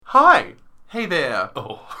Hi. Hey there.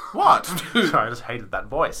 Oh. What? Sorry, I just hated that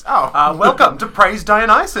voice. Oh. Welcome to Praise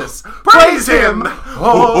Dionysus. Praise him!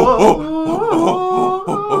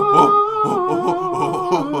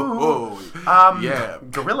 Yeah.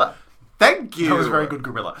 Gorilla. Thank you. That was a very good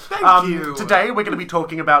gorilla. Thank you. Today we're going to be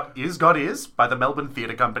talking about Is God Is by the Melbourne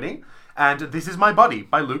Theatre Company and This Is My Body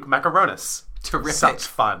by Luke Macaronis. Terrific. Such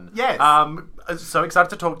fun. Yes. So excited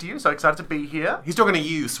to talk to you, so excited to be here. He's talking to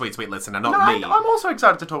you, sweet, sweet listener, not me. I'm also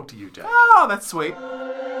excited to talk to you, Jake. Oh, that's sweet.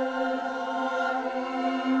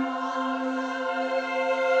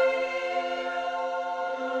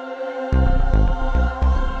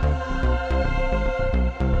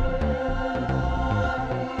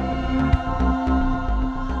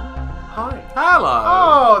 Hi. Hello.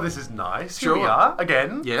 Oh, this is nice. Here we Sure. are,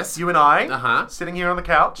 again. Yes. You and I, Uh-huh. sitting here on the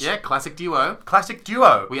couch. Yeah, classic duo. Classic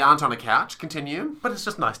duo. We aren't on a couch. Continue But it's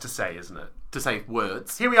just nice to say, isn't it? to say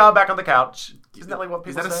words. Here we are back on the couch. Isn't that like what people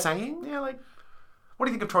Is that a say? saying? Yeah, like... What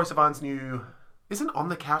do you think of Troye Sivan's new... Isn't on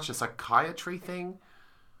the couch a psychiatry thing?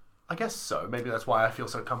 I guess so. Maybe that's why I feel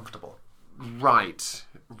so comfortable. Right.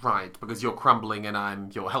 Because you're crumbling and I'm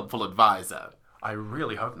your helpful advisor. I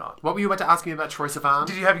really hope not. What were you about to ask me about Troye Sivan?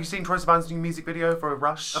 Have you seen Troye Sivan's new music video for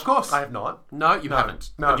Rush? Of course. I have not. No, you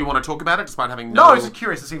haven't. No. But you want to talk about it despite having No, I was just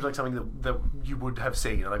curious. It seems like something that you would have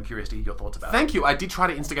seen, and I'm curious to hear your thoughts about it. Thank you. I did try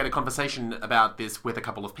to instigate a conversation about this with a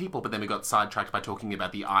couple of people, but then we got sidetracked by talking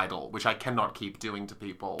about The Idol, which I cannot keep doing to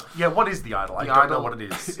people. Yeah, what is The Idol? I don't know what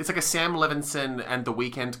it is. It's like a Sam Levinson and The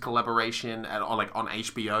Weeknd collaboration on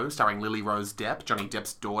HBO, starring Lily Rose Depp, Johnny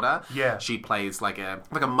Depp's daughter. Yeah. She plays like a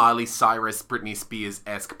Miley Cyrus, Britney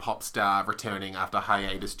Spears-esque pop star returning after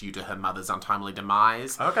hiatus due to her mother's untimely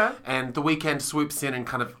demise. Okay. And The Weeknd swoops in and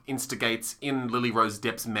kind of instigates in Lily Rose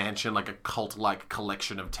Depp's mansion like a cult-like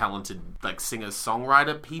collection of talented like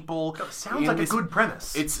singer-songwriter people. Sounds like a good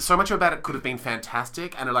premise. It's so much about it could have been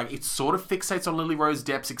fantastic, and it sort of fixates on Lily Rose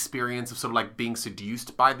Depp's experience of sort of like being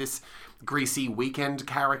seduced by this greasy Weeknd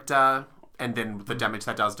character, and then the damage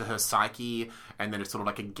that does to her psyche, and then it's sort of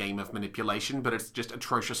like a game of manipulation, but it's just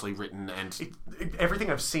atrociously written, and... Everything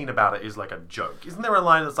I've seen about it is like a joke. Isn't there a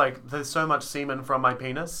line that's like, there's so much semen from my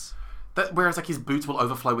penis? Whereas like his boots will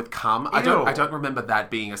overflow with cum. I don't remember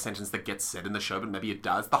that being a sentence that gets said in the show, but maybe it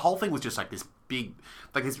does. The whole thing was just like this big,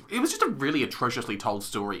 it was just a really atrociously told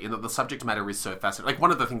story in that the subject matter is so fascinating. Like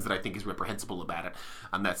one of the things that I think is reprehensible about it,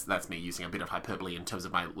 and that's me using a bit of hyperbole in terms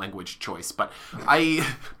of my language choice, but I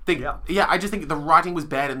think, I just think the writing was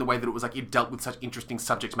bad in the way that it was like it dealt with such interesting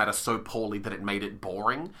subject matter so poorly that it made it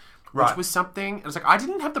boring. Which was something. It was like I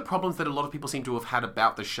didn't have the problems that a lot of people seem to have had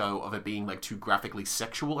about the show of it being like too graphically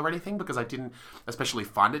sexual or anything, because I didn't especially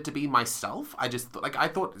find it to be myself. I just I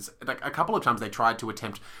thought like a couple of times they tried to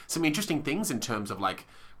attempt some interesting things in terms of like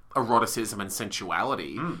eroticism and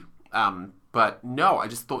sensuality. But no, I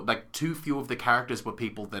just thought like too few of the characters were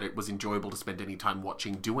people that it was enjoyable to spend any time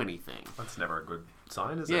watching do anything. That's never a good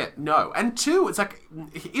sign, is it? Yeah, no. And two, it's like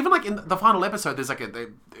even like in the final episode, there's like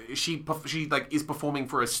she like is performing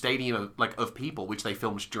for a stadium of people, which they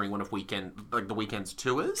filmed during one of the Weeknd's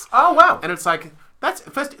tours. Oh wow! And it's like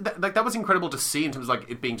that was incredible to see in terms of like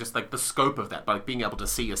it being just like the scope of that, but like being able to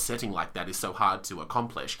see a setting like that is so hard to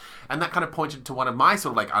accomplish. And that kind of pointed to one of my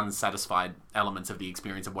sort of like unsatisfied elements of the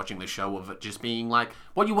experience of watching the show, of it just being like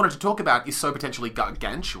what you wanted to talk about is so potentially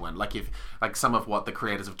gargantuan. Like if like some of what the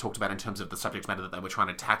creators have talked about in terms of the subject matter that they were trying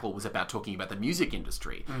to tackle was about talking about the music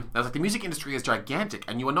industry. I was like, the music industry is gigantic,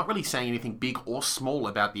 and you are not really saying anything big or small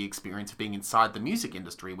about the experience of being inside the music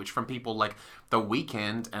industry, which from people like The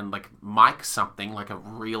Weeknd and like Mike something, like a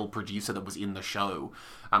real producer that was in the show,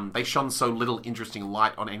 they shone so little interesting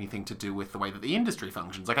light on anything to do with the way that the industry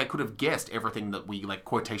functions. Like I could have guessed everything that we like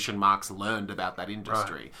quotation marks learned about that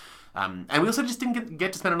industry. Right. And we also just didn't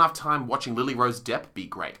get to spend enough time watching Lily Rose Depp be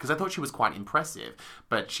great, because I thought she was quite impressive,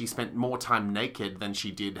 but she spent more time naked than she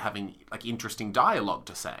did having like interesting dialogue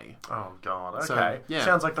to say. Oh god, okay. So, yeah.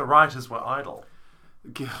 Sounds like the writers were idle.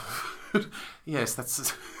 Yes,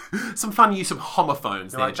 that's some fun use of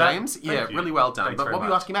homophones there, like that? James. Thank Yeah, you. really well done. Thanks But very what were you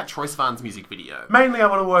much. asking about? Troye Sivan's music video. Mainly, I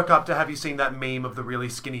want to work up to have you seen that meme of the really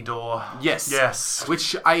skinny door? Yes. Yes.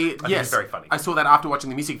 Which think it's very funny. I saw that after watching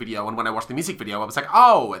the music video, and when I watched the music video, I was like,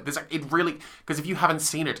 oh, there's like, it really, because if you haven't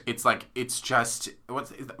seen it, it's just,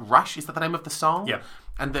 Rush? Is that the name of the song? Yeah.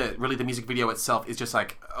 And the music video itself is just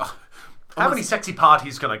like, How many sexy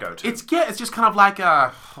parties can I go to? It's just kind of like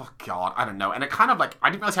oh god, I don't know. And it kind of like, I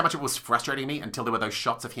didn't realize how much it was frustrating me until there were those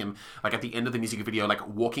shots of him like at the end of the music video, like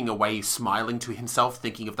walking away, smiling to himself,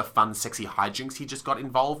 thinking of the fun, sexy hijinks he just got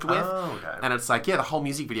involved with. Oh, okay. And it's like, yeah, the whole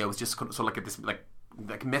music video was just sort of like this like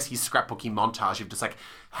like messy scrapbooky montage of just like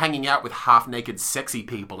hanging out with half-naked sexy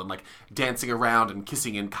people and like dancing around and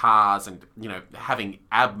kissing in cars and, you know, having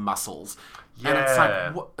ab muscles. Yeah. And it's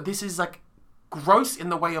like, this is like gross in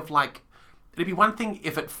the way of like, it'd be one thing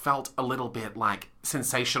if it felt a little bit like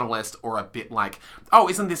sensationalist or a bit like, oh,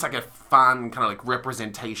 isn't this like a fun kind of like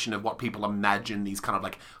representation of what people imagine these kind of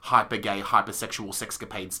like hyper-gay, hypersexual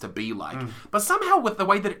sexcapades to be like. But somehow with the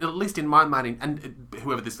way that, at least in my mind, and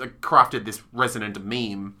whoever this crafted this resonant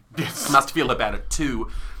meme must feel about it too,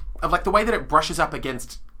 of like the way that it brushes up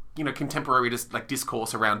against, you know, contemporary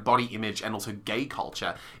discourse around body image and also gay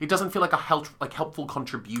culture, it doesn't feel like a helpful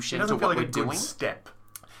contribution to what we're doing. Step.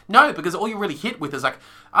 No, because all you're really hit with is like,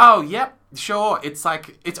 oh, yep, sure. It's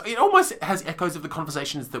like, it almost has echoes of the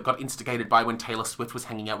conversations that got instigated by when Taylor Swift was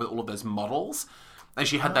hanging out with all of those models. And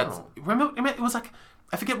she had that, remember, it was like,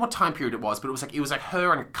 I forget what time period it was, but it was like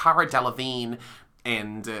her and Cara Delevingne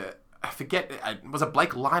and, I forget, was it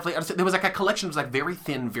Blake Lively? There was like a collection of like very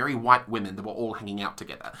thin, very white women that were all hanging out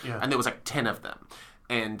together. Yeah. And there was like 10 of them.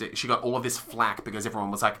 And she got all of this flack because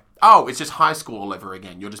everyone was like, oh, it's just high school all over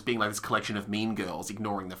again. You're just being like this collection of mean girls,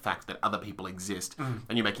 ignoring the fact that other people exist.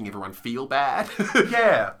 And you're making everyone feel bad.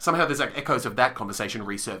 Yeah. Somehow there's like echoes of that conversation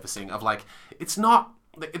resurfacing of like, it's not...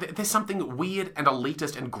 There's something weird and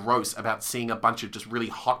elitist and gross about seeing a bunch of just really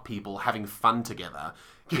hot people having fun together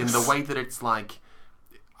in the way that it's like...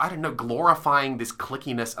 I don't know, glorifying this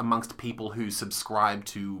clickiness amongst people who subscribe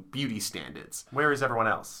to beauty standards. Where is everyone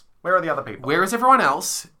else? Where are the other people? Where is everyone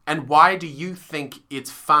else? And why do you think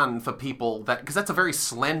it's fun for people that... Because that's a very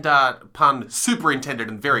slender pun, superintended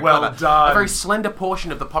and very well clever. Done. A very slender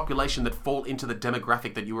portion of the population that fall into the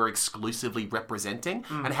demographic that you are exclusively representing.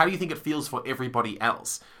 And how do you think it feels for everybody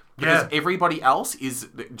else? Because everybody else is,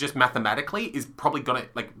 just mathematically, is probably going to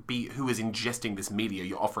like be who is ingesting this media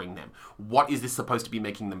you're offering them. What is this supposed to be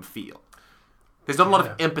making them feel? There's not a lot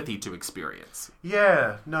of empathy to experience.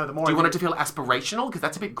 Yeah, no, the more... Do you want it to feel aspirational? Because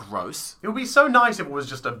that's a bit gross. It would be so nice if it was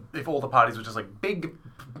just if all the parties were just like big,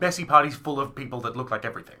 messy parties full of people that look like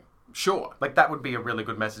everything. Sure. Like, that would be a really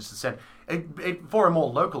good message to send. For a more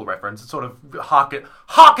local reference, it sort of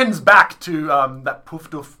harkens back to that Poof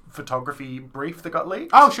Doof photography brief that got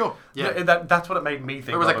leaked. Oh, sure. Yeah. That's what it made me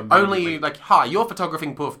think it was of. Like, only, like, hi, you're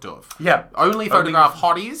photographing Poof Doof. Yeah. Only photograph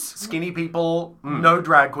hotties. Skinny people, no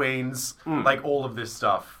drag queens, like, all of this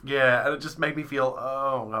stuff. Yeah, and it just made me feel,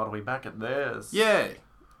 oh, God, are we back at this? Yeah.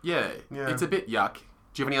 It's a bit yuck.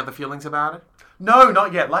 Do you have any other feelings about it? No,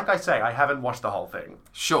 not yet. Like I say, I haven't watched the whole thing.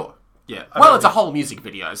 Sure. Yeah. Well, it's a whole music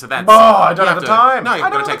video, so that's... Oh, I don't have the time. No,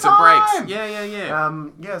 you've got to take some breaks.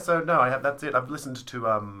 Yeah. So no, that's it. I've listened to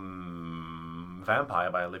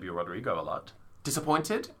Vampire by Olivia Rodrigo a lot.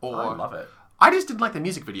 Disappointed? Or... I love it. I just didn't like the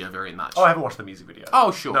music video very much. Oh, I haven't watched the music video.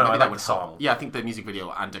 Oh, sure. No, Maybe I that like would the song. help. Yeah, I think the music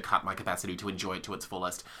video undercut my capacity to enjoy it to its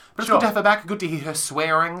fullest. But it's good to have her back. Good to hear her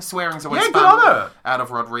swearing. Swearing's always fun. Good on her. Out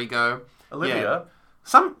of Rodrigo. Olivia.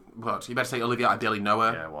 Yeah. What, you better say Olivia, I barely know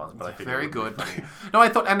her. Yeah, it was, but I think very good. No, I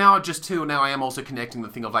thought, and now I am also connecting the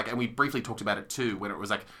thing of like, and we briefly talked about it too, when it was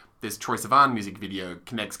like, this Troye Sivan music video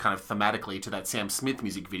connects kind of thematically to that Sam Smith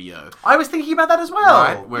music video. I was thinking about that as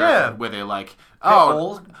well. Right? Where they're like,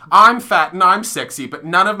 I'm fat and I'm sexy, but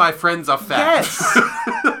none of my friends are fat. Yes.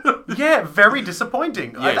 Yeah, very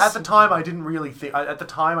disappointing. Yes. At the time, I didn't really think... At the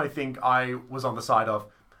time, I think I was on the side of,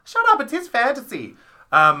 shut up, it's his fantasy.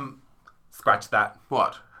 Scratch that.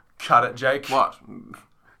 What? Cut it, Jake. What?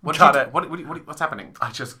 Cut it. What's happening?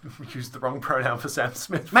 I just used the wrong pronoun for Sam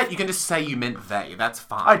Smith. Mate, you can just say you meant they. That's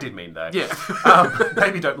fine. I did mean they. Yeah.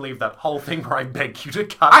 Maybe don't leave that whole thing where I beg you to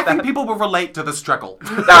cut I think people will relate to the struggle.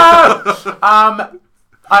 No!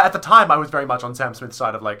 At the time, I was very much on Sam Smith's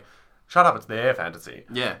side of like, shut up, it's their fantasy.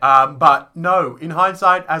 Yeah. But no, in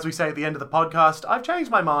hindsight, as we say at the end of the podcast, I've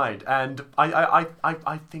changed my mind, and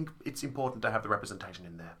I think it's important to have the representation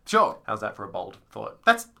in there. Sure. How's that for a bold thought?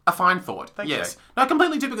 That's a fine thought. Thank yes. you. No, I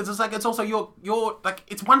completely do, because it's like, it's also you're like,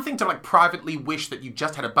 it's one thing to like privately wish that you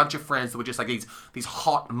just had a bunch of friends that were just like these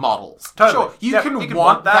hot models. Totally. Sure, you can you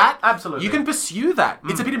want that. Absolutely. You can pursue that.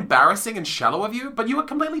 It's a bit embarrassing and shallow of you, but you are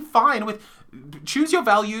completely fine with choose your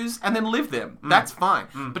values and then live them. That's fine.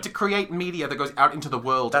 But to create media that goes out into the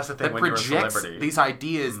world That's the thing that when you're a projects celebrity. these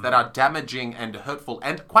ideas that are damaging and hurtful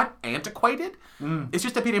and quite antiquated, it's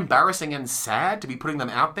just a bit embarrassing and sad to be putting them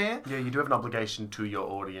out there. Yeah, you do have an obligation to your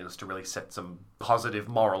audience to really set some positive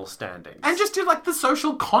moral standings. And just to, like, the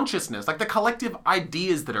social consciousness, like, the collective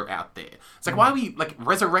ideas that are out there. It's like, why are we, like,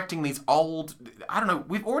 resurrecting these old... I don't know,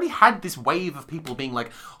 we've already had this wave of people being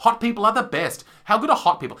like, hot people are the best. How good are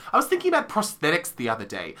hot people? I was thinking about prosthetics the other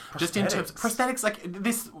day. Just in terms of prosthetics, like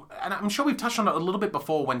this, and I'm sure we've touched on it a little bit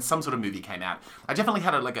before when some sort of movie came out. I definitely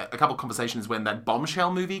had a couple of conversations when that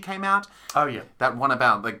Bombshell movie came out. Oh, yeah. That one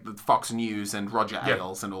about like the Fox News and Roger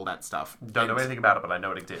Ailes and all that stuff. Don't know anything about it, but I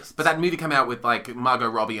know it exists. But that movie came out with like Margot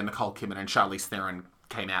Robbie and Nicole Kidman and Charlize Theron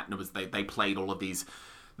came out, and it was they played all of these.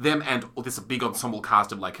 Them and this big ensemble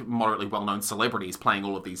cast of like moderately well-known celebrities playing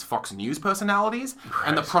all of these Fox News personalities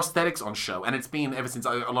and the prosthetics on show. And it's been ever since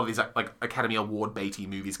a lot of these like Academy Award baity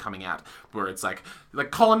movies coming out where it's like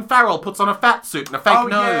Colin Farrell puts on a fat suit and a fake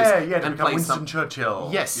nose and plays Winston Churchill.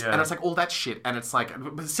 Yes, and it's like all that shit. And it's like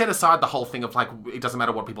set aside the whole thing of like it doesn't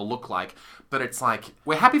matter what people look like, but it's like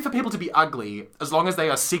we're happy for people to be ugly as long as they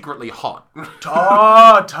are secretly hot.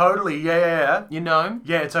 Oh, totally. Yeah. You know?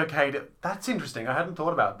 Yeah, it's okay to... That's interesting. I hadn't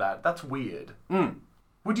thought about that. That's weird.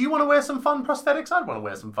 Would you want to wear some fun prosthetics? I'd want to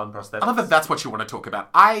wear some fun prosthetics. I love that that's what you want to talk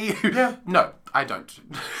about. No, I don't.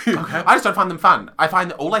 Okay. I just don't find them fun. I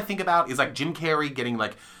find that all I think about is like Jim Carrey getting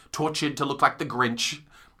like tortured to look like the Grinch.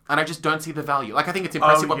 And I just don't see the value. Like, I think it's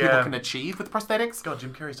impressive what people can achieve with prosthetics. God,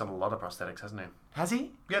 Jim Carrey's done a lot of prosthetics, hasn't he? Has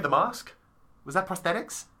he? Yeah, the mask. Was that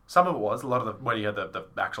prosthetics? Some of it was. A lot of the... When he had the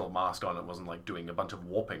actual mask on, it wasn't like doing a bunch of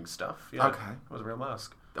warping stuff. Yeah, okay. It was a real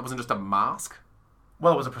mask. That wasn't just a mask?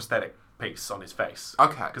 Well, it was a prosthetic piece on his face.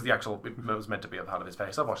 Okay. Because the actual... It was meant to be a part of his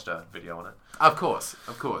face. I've watched a video on it. Of course.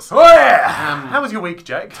 Oh, yeah! How was your week,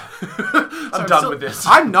 Jake? I'm done with this.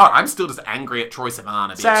 I'm not. I'm still just angry at Troye Sivan a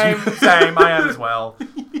bit. Same. I am as well.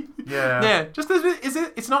 Yeah. Yeah. Just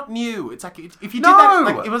it's not new. It's like if you did that,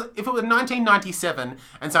 like if it was 1997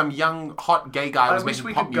 and some young hot gay guy was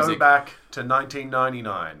making pop music. I wish we could go back to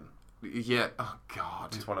 1999. Yeah. Oh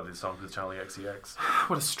God. It's one of these songs with Charlie XCX.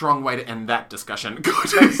 What a strong way to end that discussion. Good.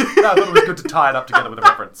 I thought it was good to tie it up together with a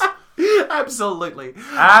reference. Absolutely.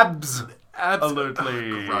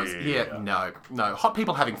 Absolutely. Gross. Yeah, no. Hot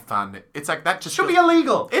people having fun. It's like that just should be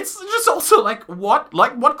illegal. It's just also like what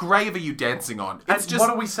grave are you dancing on? It's just what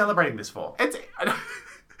are we celebrating this for? It's and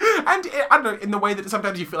I don't know, in the way that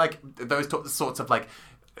sometimes you feel like those sorts of like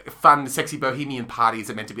fun, sexy bohemian parties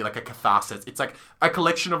are meant to be like a catharsis. It's like a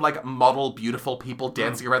collection of like model, beautiful people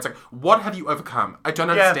dancing around. It's like, what have you overcome? I don't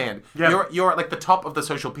understand. Yeah. You're at like the top of the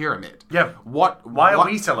social pyramid. Yeah. Why are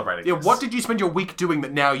we celebrating this? What did you spend your week doing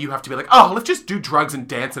that now you have to be like, oh, let's just do drugs and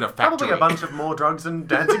dance in a factory? Probably a bunch of more drugs and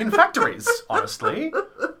dancing in factories, honestly.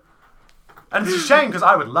 And it's a shame because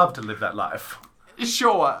I would love to live that life.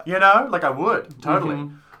 Sure. You know? Like I would. Totally.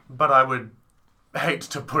 Mm-hmm. But I would hate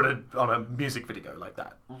to put it on a music video like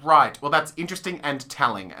that. Right. Well, that's interesting and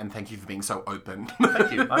telling, and thank you for being so open.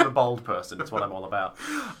 Thank you. I'm a bold person. That's what I'm all about.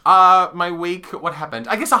 My week, what happened?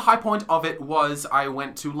 I guess a high point of it was I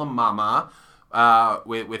went to La Mama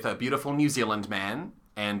with a beautiful New Zealand man,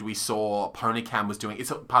 and we saw Ponycam was doing...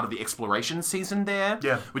 It's a part of the exploration season there.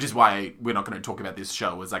 Yeah. Which is why we're not going to talk about this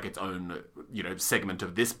show as like its own, segment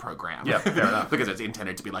of this program. Yeah, fair enough. Because it's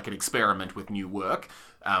intended to be like an experiment with new work.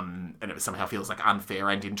 And it somehow feels like unfair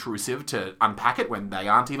and intrusive to unpack it when they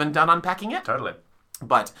aren't even done unpacking it. Totally.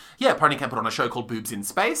 But, yeah, Ponycam put on a show called Boobs in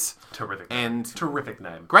Space. Terrific. Terrific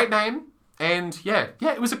name. Great name. And, yeah,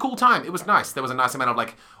 it was a cool time. It was nice. There was a nice amount of,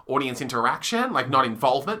 like, audience interaction. Like, not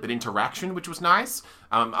involvement, but interaction, which was nice.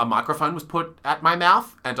 A microphone was put at my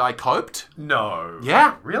mouth, and I coped. No.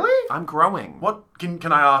 Yeah. Really? I'm growing. What?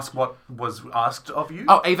 Can I ask what was asked of you?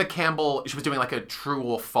 Oh, Ava Campbell, she was doing, like, a true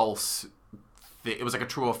or false... It was like a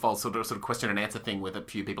true or false sort of question and answer thing with a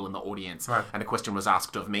few people in the audience. Right. And a question was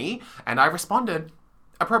asked of me, and I responded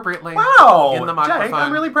appropriately. Wow! In the microphone. Jake,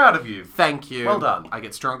 I'm really proud of you. Thank you. Well done. I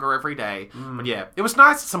get stronger every day. But yeah, it was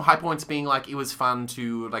nice. Some high points being like, it was fun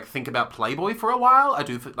to like think about Playboy for a while. I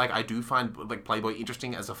do find like Playboy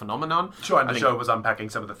interesting as a phenomenon. Sure, and the show was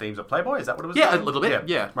unpacking some of the themes of Playboy. Is that what it was? Yeah, doing? a little bit.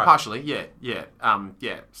 Yeah, right. Partially. Yeah.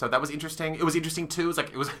 So that was interesting. It was interesting too.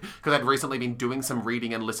 It was because I'd recently been doing some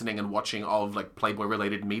reading and listening and watching of like Playboy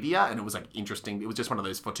related media, and it was like interesting. It was just one of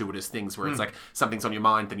those fortuitous things where it's like something's on your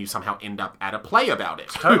mind, then you somehow end up at a play about it.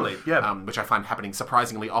 Totally. Yeah. Which I find happening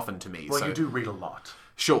surprisingly often to me. Well, so. You do read a lot.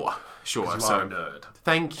 Sure. You are a nerd.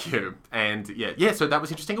 Thank you. And yeah, so that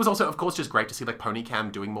was interesting. It was also, of course, just great to see like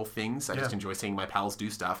Ponycam doing more things. I just enjoy seeing my pals do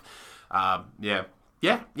stuff. Yeah,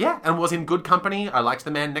 and was in good company. I liked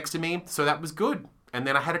the man next to me, so that was good. And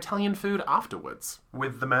then I had Italian food afterwards.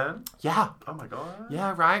 With the man? Yeah. Oh my god.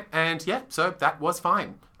 Yeah, right. And yeah, so that was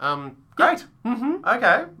fine. Great. Yeah. Mm-hmm.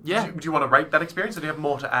 Okay. Yeah. Do you want to rate that experience, or do you have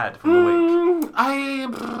more to add from the week?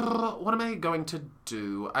 What am I going to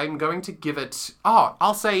do? I'm going to give it...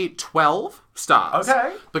 I'll say 12 stars.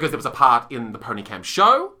 Okay. Because there was a part in the Ponycam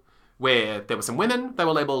show where there were some women. They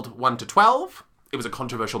were labelled 1 to 12. It was a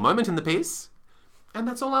controversial moment in the piece. And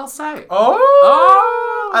that's all I'll say.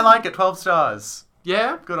 Oh! I like it. 12 stars.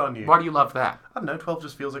 Yeah? Good on you. Why do you love that? I don't know. 12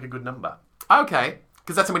 just feels like a good number. Okay.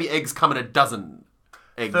 Because that's how many eggs come in a dozen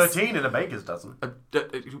eggs. 13 in a baker's dozen.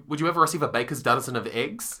 Would you ever receive a baker's dozen of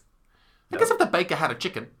eggs? I guess if the baker had a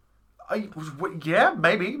chicken. Yeah,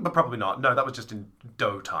 maybe, but probably not. No, that was just in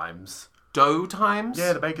dough times. Dough times?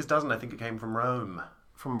 Yeah, the baker's dozen, I think it came from Rome.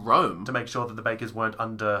 From Rome? To make sure that the bakers weren't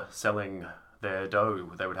underselling their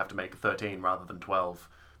dough, they would have to make 13 rather than 12.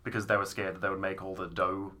 Because they were scared that they would make all the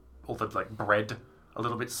dough, all the bread a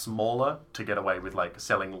little bit smaller to get away with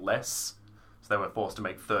selling less. So they were forced to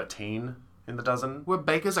make 13 in the dozen. Were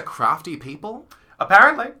bakers a crafty people?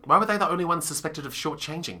 Apparently. Why were they the only ones suspected of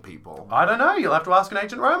shortchanging people? I don't know. You'll have to ask an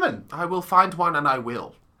ancient Roman. I will find one and I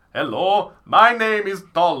will. Hello, my name is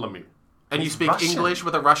Ptolemy. And you speak Russian. English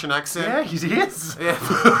with a Russian accent? Yeah, he is. Yeah.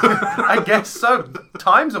 I guess so.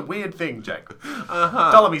 Time's a weird thing, Jake.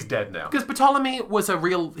 Ptolemy's dead now. Because Ptolemy was a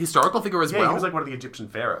real historical figure as Yeah, well. he was one of the Egyptian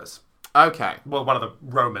pharaohs. Okay. Well, one of the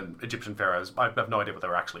Roman Egyptian pharaohs. I have no idea what they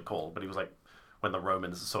were actually called, but he was when the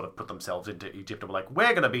Romans sort of put themselves into Egypt and were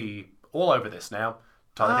we're going to be all over this now.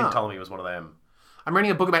 I think Ptolemy was one of them. I'm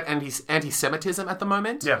reading a book about anti-Semitism at the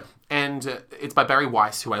moment. Yeah. And it's by Barry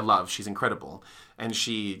Weiss, who I love. She's incredible. And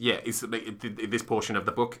she, this portion of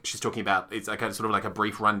the book, she's talking about, it's sort of like a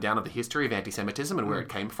brief rundown of the history of anti-Semitism and where it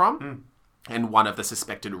came from. And one of the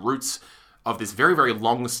suspected roots of this very, very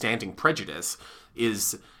long-standing prejudice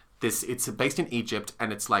is this, it's based in Egypt,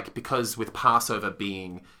 and it's because with Passover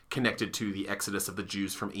being connected to the exodus of the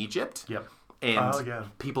Jews from Egypt. Yep. And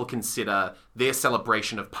people consider their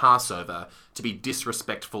celebration of Passover to be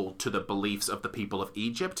disrespectful to the beliefs of the people of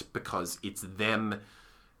Egypt because it's them,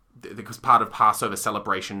 because part of Passover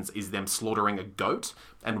celebrations is them slaughtering a goat,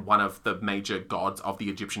 and one of the major gods of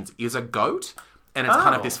the Egyptians is a goat. And it's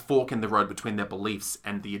kind of this fork in the road between their beliefs,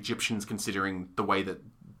 and the Egyptians considering the way that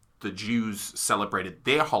the Jews celebrated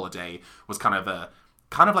their holiday was kind of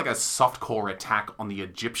like a softcore attack on the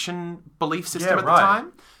Egyptian belief system at the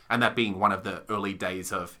time. And that being one of the early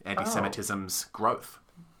days of anti-Semitism's growth.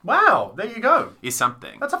 Wow, there you go. Is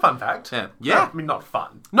something. That's a fun fact. Yeah. I mean, not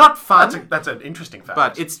fun. Not fun. That's an interesting fact.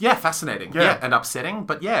 But it's, fascinating. Yeah. And upsetting.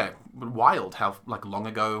 But wild how, long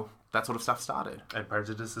ago that sort of stuff started. And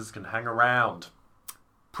prejudices can hang around.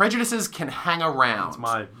 Prejudices can hang around.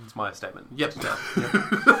 It's my statement. Yep.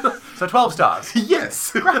 So 12 stars.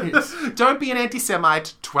 Yes. Great. Don't be an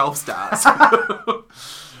anti-Semite, 12 stars.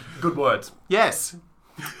 Good words. Yes.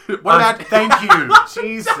 What about... Thank you.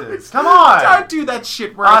 Jesus. Come on. Don't do that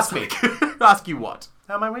shit where Ask me. Ask you what?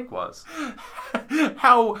 How my week was.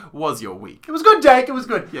 How was your week? It was good, Jake. It was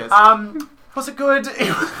good. Yes. Was it good?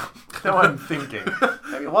 Now I'm thinking.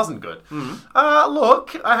 Maybe it wasn't good.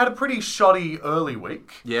 Look, I had a pretty shoddy early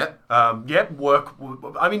week. Yeah. Work.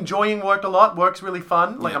 I'm enjoying work a lot. Work's really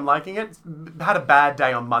fun. I'm liking it. Had a bad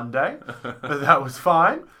day on Monday, but that was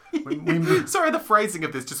fine. Sorry, the phrasing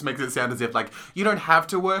of this just makes it sound as if you don't have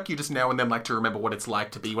to work, you just now and then like to remember what it's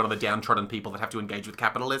like to be one of the downtrodden people that have to engage with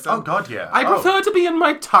capitalism. Oh god, yeah. I prefer to be in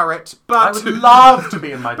my turret, but I would love to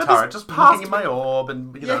be in my turret, just past looking in my orb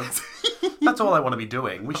and that's all I want to be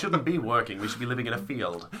doing. We shouldn't be working, we should be living in a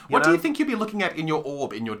field. What do you think you'd be looking at in your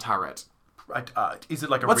orb in your turret? Is it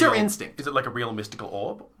like a What's your instinct? Is it like a real mystical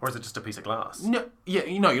orb? Or is it just a piece of glass? No,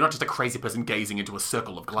 you're not just a crazy person gazing into a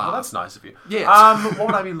circle of glass. Well, that's nice of you. Yeah. What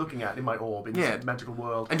would I be looking at in my orb in this magical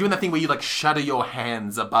world? And doing that thing where you shudder your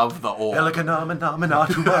hands above the orb. I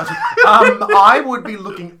would be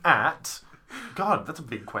looking at... God, that's a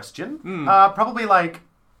big question. Probably I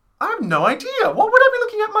have no idea. What would I be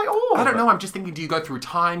looking at my orb? I don't know. I'm just thinking, do you go through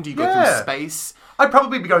time? Do you go through space? I'd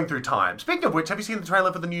probably be going through time. Speaking of which, have you seen the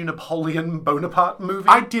trailer for the new Napoleon Bonaparte movie?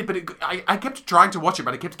 I did, but I kept trying to watch it,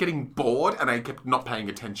 but I kept getting bored and I kept not paying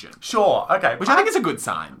attention. Sure, okay. Which I think is a good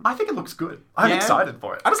sign. I think it looks good. I'm excited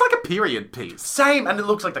for it. I just like a period piece. Same, and it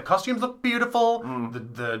looks like the costumes look beautiful.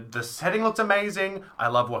 The setting looks amazing. I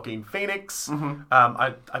love Joaquin Phoenix.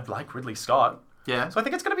 I like Ridley Scott. Yeah. So I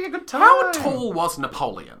think it's going to be a good time. How tall was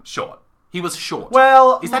Napoleon? Short. He was short.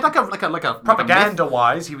 Well, is that like a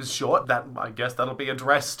propaganda-wise, he was short. I guess that'll be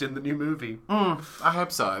addressed in the new movie. I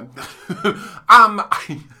hope so.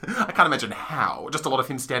 I can't imagine how. Just a lot of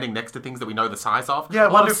him standing next to things that we know the size of. Yeah, a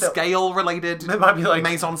lot of scale-related. It might be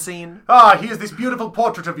mise en scene. Here's this beautiful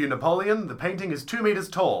portrait of you, Napoleon. The painting is 2 meters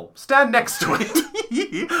tall. Stand next to it.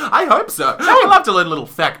 I hope so. I love to learn little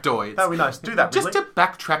factoids. That'd be nice. Do that. Just to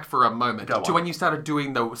backtrack for a moment to when you started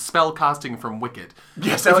doing the spell casting from Wicked.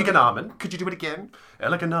 Yes, Eleganamen. Could you do it again?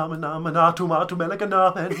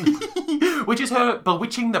 Which is her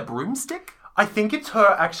bewitching the broomstick? I think it's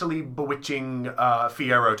her actually bewitching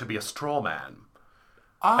Fiyero to be a straw man.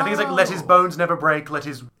 I think it's like, let his bones never break,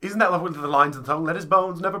 Isn't that one of the lines in the song? Let his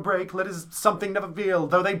bones never break, let his something never feel.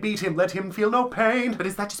 Though they beat him, let him feel no pain. But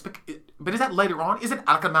is that just... But is that later on? Is it...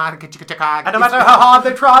 And no matter how hard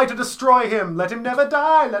they try to destroy him, let him never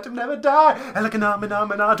die, let him never die.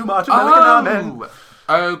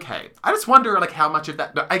 Okay. I just wonder, like, how much of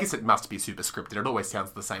that... I guess it must be super scripted. It always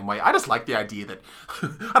sounds the same way. I just like the idea that...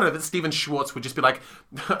 I don't know, that Stephen Schwartz would just be like...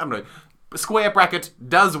 I don't know... Square bracket,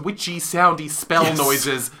 does witchy, soundy spell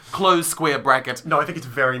noises, close square bracket. No, I think it's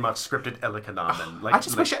very much scripted Elikanamen. I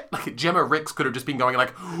just wish Gemma Ricks could have just been going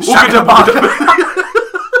like...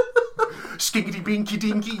 Skinkity binky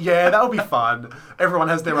dinky. Yeah, that would be fun. Everyone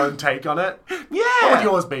has their own take on it. Yeah. What would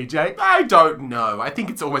yours be, Jake? I don't know. I think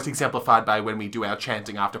it's almost exemplified by when we do our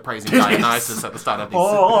chanting after praising Dionysus at the start of this.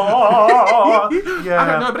 Yeah. I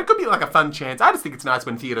don't know, but it could be like a fun chant. I just think it's nice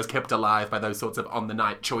when theatre's kept alive by those sorts of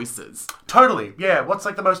on-the-night choices. Totally. Yeah. What's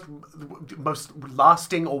like the most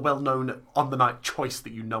lasting or well-known on-the-night choice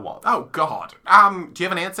that you know of? Oh, God. Do you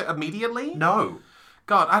have an answer immediately? No.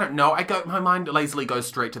 God, I don't know. My mind lazily goes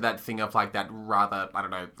straight to that thing of like that rather, I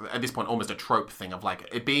don't know, at this point almost a trope thing of like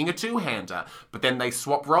it being a two-hander, but then they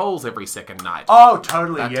swap roles every second night. Oh,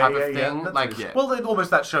 totally. That type of thing. Like, yeah. Well,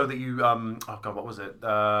 almost that show that you, oh God, what was it?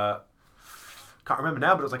 Can't remember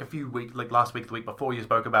now, but it was like a few weeks, like last week, the week before, you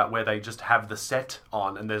spoke about where they just have the set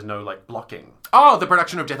on and there's no like blocking. Oh, the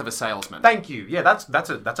production of Death of a Salesman. Thank you. Yeah, that's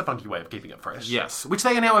a funky way of keeping it fresh. Yes, which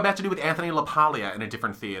they are now about to do with Anthony LaPaglia in a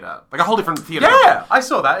different theatre, like a whole different theatre. Yeah, I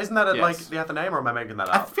saw that. Isn't that at like the Athenaeum, or am I making that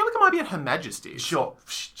up? I feel like it might be at Her Majesty's. Sure.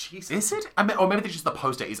 Jesus. Is it? Or maybe just the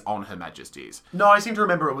poster is on Her Majesty's. No, I seem to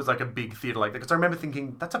remember it was like a big theatre like that because I remember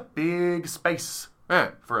thinking that's a big space.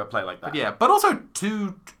 Yeah. For a play like that. But also I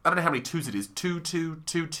don't know how many twos it is.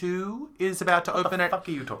 2222 is about to open at What the fuck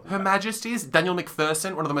are you talking Her about? Majesty's. Daniel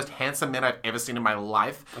McPherson, one of the most handsome men I've ever seen in my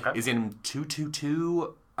life, is in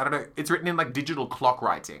 222. I don't know. It's written in like digital clock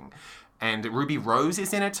writing. And Ruby Rose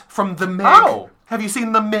is in it from The Meg. Oh. Have you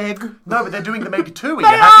seen The Meg? No, but they're doing The Meg 2. Are you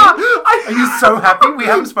happy? Are you so happy? We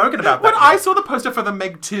haven't spoken about that When I saw the poster for The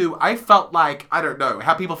Meg 2, I felt like, I don't know,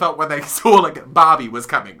 how people felt when they saw, like, Barbie was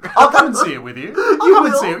coming. I'll come and see it with you. I'll come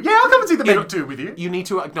and see it. Yeah, I'll come and see The Meg 2 with you. You need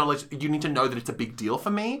to know that it's a big deal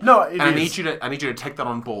for me. No, and I need you to take that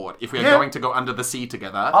on board. If we are going to go under the sea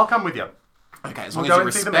together. I'll come with you. Okay, as long as you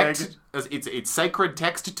respect, it's sacred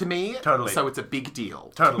text to me. Totally. So it's a big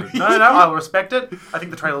deal. Totally. No, I'll respect it. I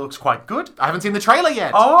think the trailer looks quite good. I haven't seen the trailer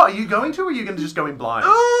yet. Oh, are you going to, or are you going to just go in blind?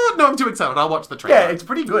 No, I'm too excited. I'll watch the trailer. Yeah, it's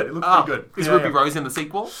pretty good. It looks pretty good. Is Ruby Rose in the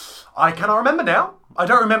sequel? I cannot remember now. I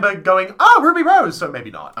don't remember going, Ruby Rose, so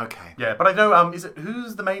maybe not. Okay. Yeah, but I know,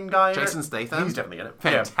 who's the main guy? Jason Statham? He's definitely in it.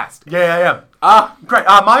 Fantastic. Yeah. Great.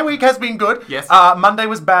 My week has been good. Yes. Monday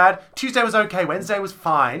was bad. Tuesday was okay. Wednesday was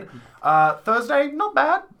fine. Thursday, not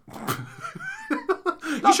bad.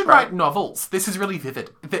 You should write novels. This is really vivid.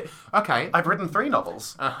 Okay. I've written 3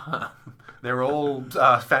 novels. They're all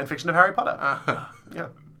fan fiction of Harry Potter. Yeah.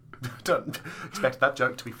 Don't expect that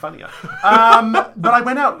joke to be funnier. But I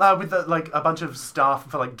went out with a bunch of staff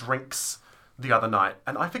for like drinks the other night,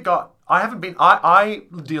 and I forgot. I,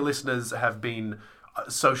 dear listeners, have been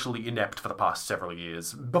socially inept for the past several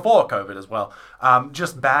years, before COVID as well.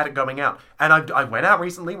 Just bad at going out. And I went out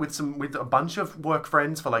recently with a bunch of work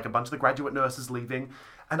friends for like a bunch of the graduate nurses leaving,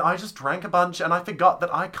 and I just drank a bunch, and I forgot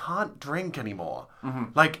that I can't drink anymore. Mm-hmm.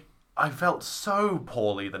 Like, I felt so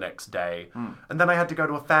poorly the next day. And then I had to go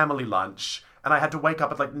to a family lunch, and I had to wake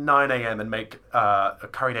up at like 9 a.m. and make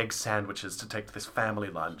curried egg sandwiches to take to this family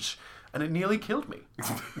lunch. And it nearly killed me.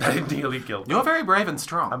 You're very brave and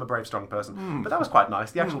strong. I'm a brave, strong person. But that was quite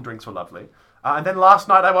nice. The actual drinks were lovely. And then last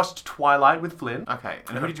night I watched Twilight with Flynn. Okay,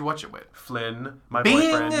 and who did you watch it with? Flynn, my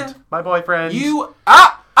boyfriend. My boyfriend.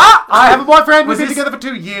 I have a boyfriend. We've been together for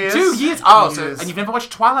 2 years. 2 years? Oh, and you've never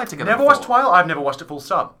watched Twilight together Never before? watched Twilight? I've never watched it full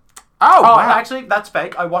stop. Oh, wow. Actually, that's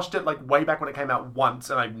fake. I watched it like way back when it came out once,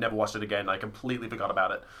 and I never watched it again. I completely forgot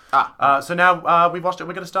about it. So now we've watched it.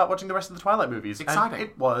 We're going to start watching the rest of the Twilight movies. Exciting. And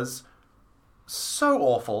it was so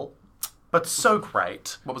awful, but so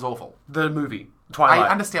great. What was awful? The movie, Twilight. I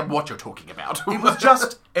understand what you're talking about. It was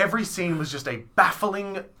just, every scene was just a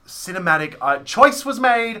baffling cinematic choice was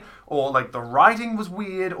made, or like the writing was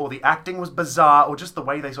weird, or the acting was bizarre, or just the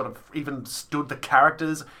way they sort of even stood the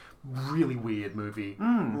characters. Really weird movie.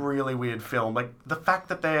 Really weird film. Like, the fact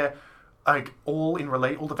that they're like all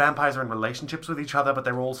the vampires are in relationships with each other, but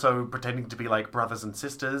they're also pretending to be like brothers and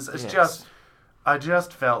sisters. It's I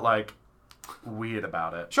just felt like weird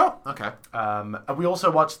about it. Sure. Okay. We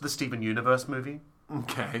also watched the Steven Universe movie.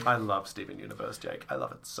 Okay. I love Steven Universe, Jake. I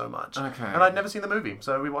love it so much. Okay. And I'd never seen the movie,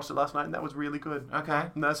 so we watched it last night, and that was really good. Okay.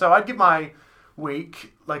 No, so I'd give my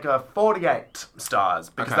week like a 48 stars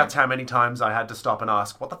because that's how many times I had to stop and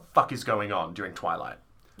ask, what the fuck is going on during Twilight?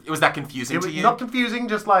 Was that confusing It to was you? not confusing,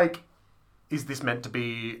 just like, is this meant to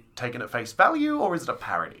be taken at face value or is it a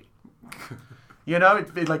parody? You know,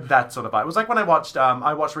 it's like that sort of vibe. It was like when I watched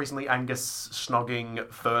recently Angus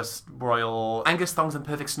Snogging First Royal... Angus Thongs and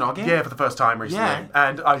Perfect Snogging? Yeah, for the first time recently. Yeah.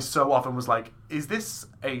 And I so often was like, is this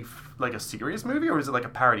a serious movie or is it like a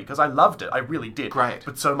parody? Because I loved it. I really did. Great.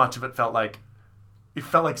 But so much of it felt like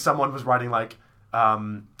someone was writing like,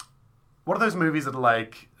 what are those movies that are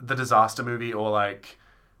like the disaster movie or like...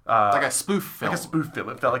 like a spoof film. Like a spoof film.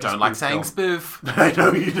 It felt like Don't a spoof like saying film. spoof. I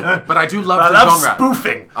know you don't. But I do love I the love genre.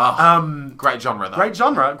 spoofing. Great genre, though. Great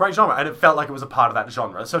genre. And it felt like it was a part of that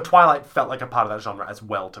genre. So Twilight felt like a part of that genre as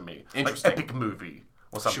well to me. Interesting. Like epic movie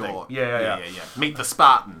or something. Sure. Yeah. Meet the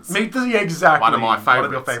Spartans. Exactly. One of my favourites. One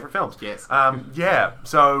of your favourite films. Yes. Yeah.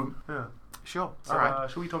 So, yeah. Sure. So, All right.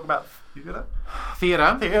 should we talk about theatre?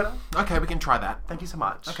 Theatre. Theatre. Okay, we can try that. Thank you so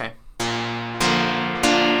much. Okay.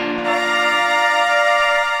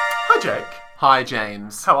 Hi, Jake. Hi,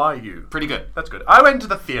 James. How are you? Pretty good. That's good. I went to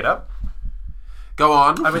the theatre. Go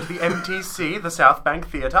on. I went to the MTC, the South Bank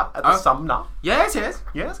Theatre at the Sumner. Yes. Yes.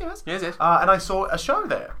 Yes. And I saw a show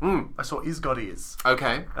there. I saw Is God Is.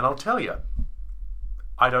 Okay. And I'll tell you,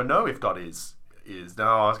 I don't know if God is. No,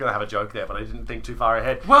 I was going to have a joke there, but I didn't think too far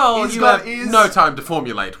ahead. Well, Is you God have is... no time to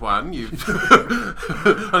formulate one. You've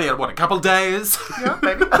only had, a couple days? Yeah,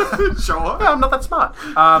 maybe. Sure. Yeah, I'm not that smart.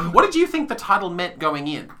 What did you think the title meant going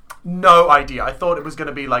in? No idea. I thought it was going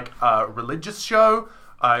to be like a religious show.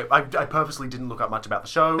 I purposely didn't look up much about the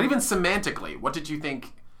show. But even semantically, what did you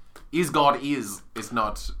think? Is God is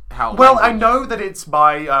not how... Well, I know that it's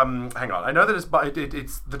by... hang on. I know that it's by...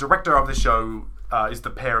 It's the director of the show... is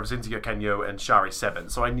the pair of Zinzia Kenyo and Shari Seven.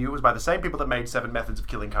 So I knew it was by the same people that made Seven Methods of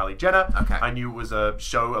Killing Kylie Jenner. Okay. I knew it was a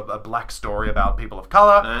show, a black story about people of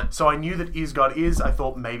colour. So I knew that Is God Is. I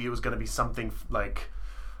thought maybe it was going to be something like...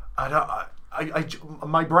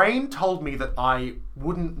 my brain told me that I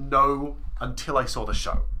wouldn't know until I saw the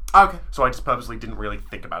show. Okay. So I just purposely didn't really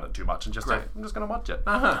think about it too much and just Great. said, I'm just going to watch it.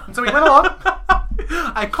 Uh-huh. And so we went along.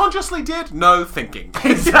 I consciously did no thinking.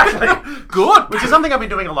 Exactly. Good. Which is something I've been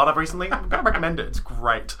doing a lot of recently. I'm going to recommend it. It's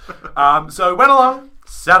great. So went along,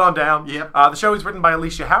 sat on down. Yep. The show was written by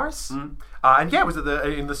Alicia Harris. And yeah, it was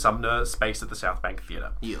in the Sumner space at the South Bank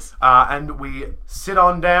Theatre. Yes. And we sit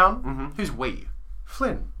on down. Mm-hmm. Who's we?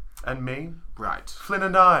 Flynn and me. Right. Flynn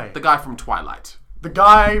and I. The guy from Twilight. The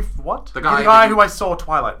guy... What? The guy guy that you- who I saw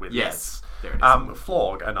Twilight with. Yes. There it is.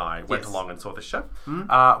 Florg and I went Yes. along and saw this show.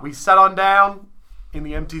 We sat on down in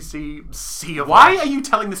the MTC sea of... Why life. are you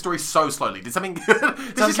telling the story so slowly? Did something...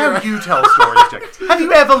 This is how you tell stories, Jack. Have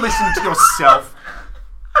you ever listened to yourself?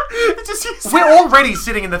 We're already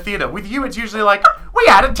sitting in the theatre. With you, it's usually like, we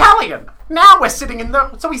had Italian. Now we're sitting in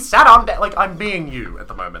the... So we sat on... Like, I'm being you at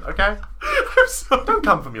the moment, okay? Don't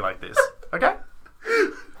come for me like this, okay?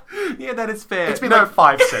 Yeah, that is fair. It's been like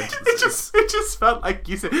 5 sentences. It just felt like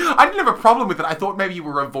you said... I didn't have a problem with it. I thought maybe you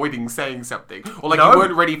were avoiding saying something. Or like No. you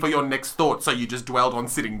weren't ready for your next thought, so you just dwelled on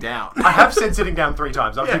sitting down. I have said sitting down 3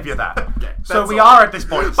 times. I'll give you that. Okay, So that's we all. are at this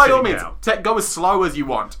point By sitting all means, down. go as slow as you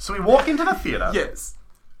want. So we walk into the theatre. Yes.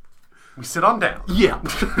 We sit on down. Yeah.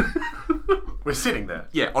 We're sitting there.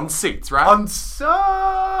 Yeah, on seats, right?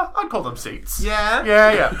 I'd call them seats. Yeah?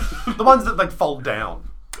 Yeah. The ones that like fold down.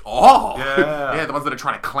 Oh! Yeah. Yeah, the ones that are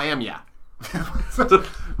trying to clam you.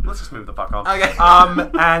 Let's just move the fuck on. Okay.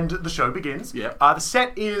 And the show begins. Yep. The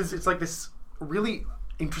set is, it's like this really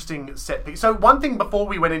interesting set piece. So one thing before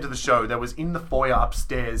we went into the show, there was in the foyer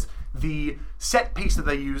upstairs, the set piece that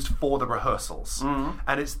they used for the rehearsals.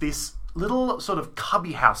 And it's this little sort of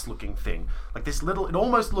cubby house looking thing. Like this little, it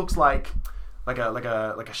almost looks like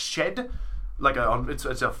a shed.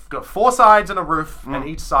 It's got 4 sides and a roof, and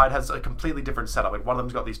each side has a completely different setup. Like one of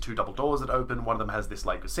them's got these 2 double doors that open, one of them has this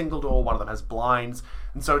like a single door, one of them has blinds,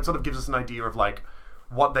 and so it sort of gives us an idea of like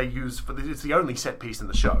what they use for. It's the only set piece in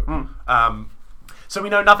the show. So we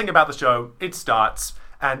know nothing about the show. It starts,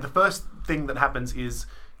 and the first thing that happens is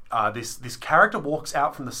this character walks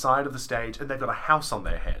out from the side of the stage, and they've got a house on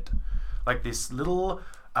their head, like this little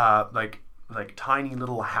like tiny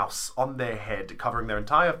little house on their head, covering their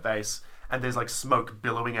entire face. And there's like smoke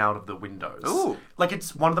billowing out of the windows. Ooh. Like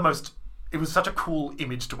it's one of the most... It was such a cool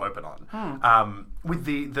image to open on. With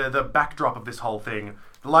the backdrop of this whole thing,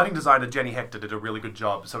 the lighting designer Jenny Hector did a really good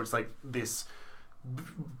job. So it's like this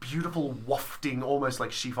beautiful wafting, almost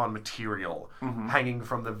like chiffon material hanging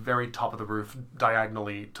from the very top of the roof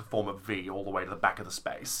diagonally to form a V all the way to the back of the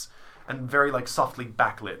space. And very like softly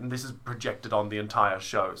backlit. And this is projected on the entire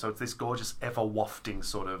show. So it's this gorgeous ever wafting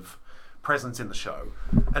sort of presence in the show.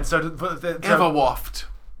 And so... Everwaft.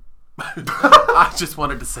 I just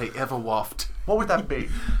wanted to say Everwaft. What would that be?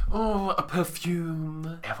 Oh, a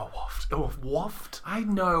perfume. Everwaft. Oh, waft? I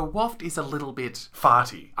know, waft is a little bit...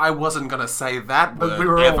 Farty. I wasn't going to say that word We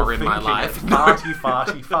were ever all in my thinking life. it. Farty,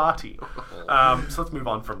 farty, farty. So let's move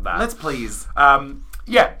on from that. Let's please.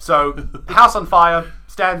 Yeah, so house on fire,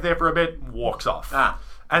 stands there for a bit, walks off.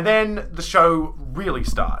 And then the show really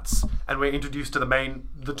starts, and we're introduced to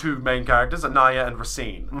the two main characters, Anaya and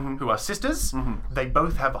Racine, who are sisters. They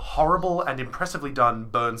both have horrible and impressively done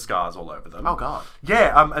burn scars all over them. Oh, God.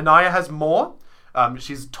 Yeah, Anaya has more.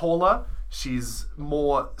 She's taller, she's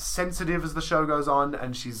more sensitive as the show goes on,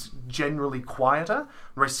 and she's generally quieter.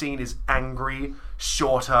 Racine is angry,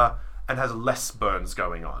 shorter, and has less burns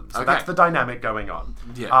going on. So that's the dynamic going on.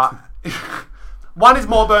 Yeah. One is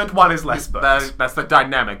more burnt, one is less burnt. That's the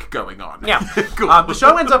dynamic going on. Yeah. Cool. The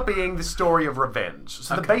show ends up being the story of revenge.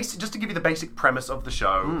 So just to give you the basic premise of the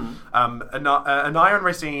show, Anaya and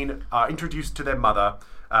Racine are introduced to their mother,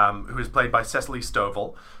 who is played by Cecily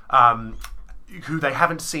Stovall, who they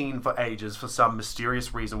haven't seen for ages for some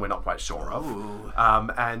mysterious reason we're not quite sure of.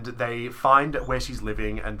 And they find where she's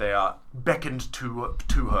living, and they are beckoned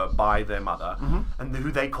to her by their mother, and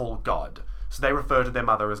who they call God. So they refer to their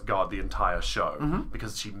mother as God the entire show,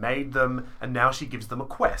 because she made them, and now she gives them a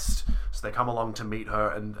quest. So they come along to meet her,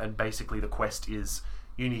 and basically the quest is,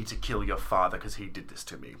 you need to kill your father because he did this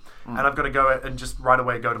to me. And I've got to go and just right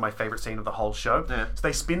away go to my favourite scene of the whole show. Yeah. So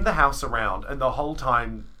they spin the house around, and the whole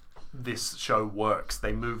time this show works,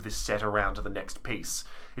 they move this set around to the next piece.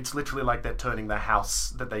 It's literally like they're turning the house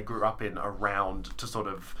that they grew up in around to sort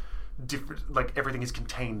of... different, like everything is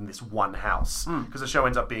contained in this one house, because the show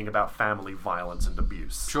ends up being about family violence and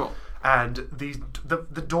abuse. Sure. And the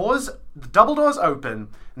double doors open,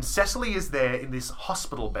 and Cecily is there in this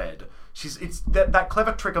hospital bed. It's that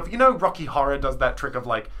clever trick of, Rocky Horror does that trick of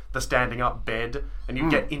like the standing up bed, and you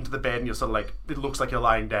get into the bed and you're sort of like, it looks like you're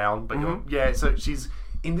lying down, but so she's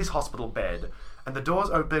in this hospital bed. And the doors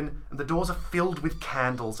open, and the doors are filled with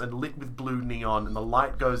candles and lit with blue neon, and the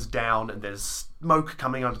light goes down, and there's smoke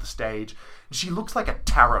coming onto the stage. And she looks like a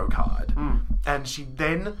tarot card. And she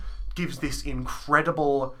then gives this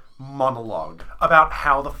incredible monologue about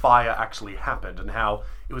how the fire actually happened, and how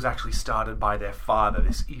it was actually started by their father,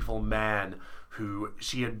 this evil man who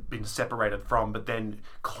she had been separated from, but then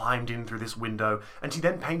climbed in through this window. And she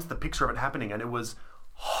then paints the picture of it happening, and it was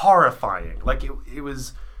horrifying. Like, it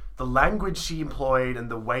was... the language she employed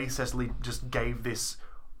and the way Cecily just gave this,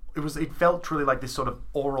 it felt truly like this sort of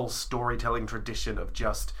oral storytelling tradition of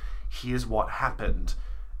just, here's what happened,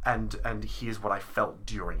 and here's what I felt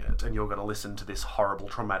during it, and you're going to listen to this horrible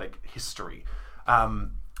traumatic history.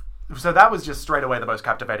 So that was just straight away the most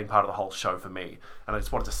captivating part of the whole show for me, and I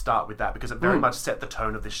just wanted to start with that because it very much set the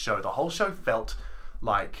tone of this show. The whole show felt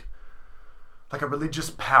like a religious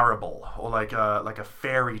parable, or like a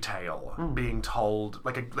fairy tale being told,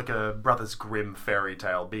 like a Brothers Grimm fairy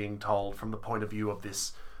tale being told from the point of view of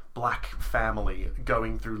this black family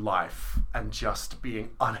going through life and just being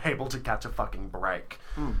unable to catch a fucking break.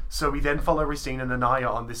 So we then follow Racine and Anaya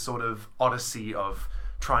on this sort of odyssey of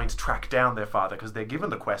trying to track down their father, because they're given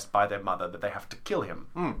the quest by their mother that they have to kill him.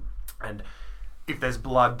 And if there's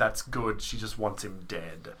blood, that's good. She just wants him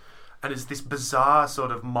dead. And it's this bizarre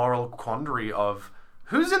sort of moral quandary of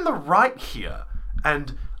who's in the right here?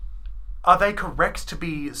 And are they correct to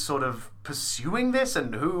be sort of pursuing this?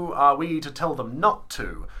 And who are we to tell them not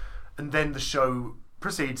to? And then the show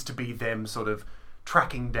proceeds to be them sort of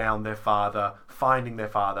tracking down their father, finding their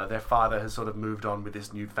father. Their father has sort of moved on with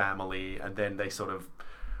this new family, and then they sort of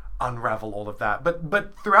unravel all of that.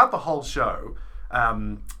 But throughout the whole show,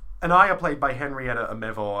 Anaya, played by Henrietta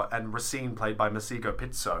Amevor, and Racine, played by Masigo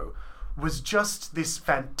Pizzo, was just this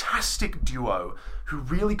fantastic duo who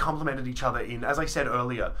really complemented each other in, as I said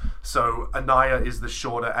earlier, so Anaya is the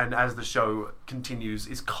shorter, and as the show continues,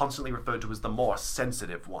 is constantly referred to as the more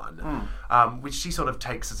sensitive one, which she sort of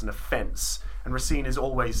takes as an offence, and Racine is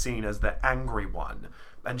always seen as the angry one,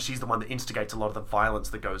 and she's the one that instigates a lot of the violence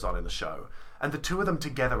that goes on in the show. And the two of them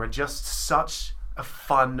together are just such a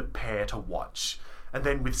fun pair to watch. And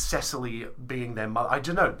then with Cecily being their mother, I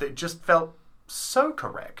don't know, it just felt so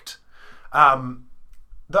correct. The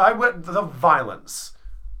violence.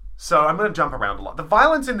 So I'm going to jump around a lot. The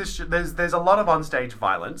violence in this, there's a lot of onstage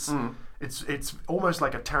violence. It's almost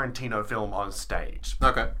like a Tarantino film on stage.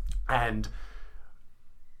 Okay. And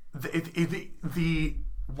the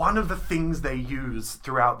one of the things they use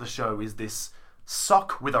throughout the show is this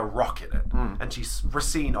sock with a rock in it, and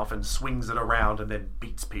Racine often swings it around and then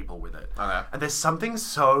beats people with it. Okay. And there's something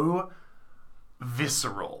so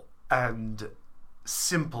visceral and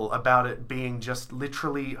simple about it being just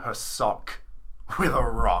literally her sock with a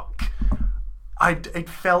rock. It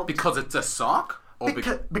felt... Because it's a sock? Or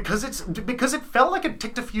because it felt like it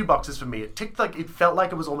ticked a few boxes for me. It felt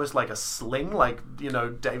like it was almost like a sling, like,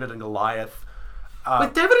 David and Goliath.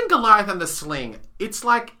 With David and Goliath and the sling, it's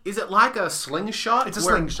like... Is it like a slingshot? It's a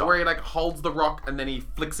slingshot. Where he, holds the rock and then he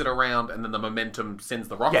flicks it around and then the momentum sends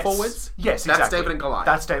the rock forwards? Yes, That's exactly. David and Goliath.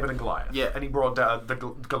 That's David and Goliath. Yeah. And he brought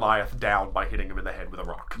the Goliath down by hitting him in the head with a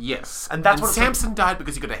rock. Yes. And that's what Samson died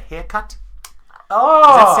because he got a haircut?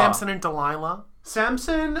 Oh! Is that Samson and Delilah?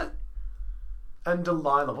 Samson and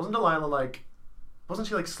Delilah. Wasn't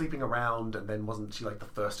she, sleeping around and then wasn't she, the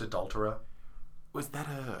first adulterer? Was that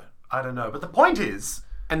her? I don't know. But the point is...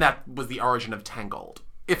 And that was the origin of Tangled,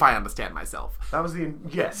 if I understand myself. That was the...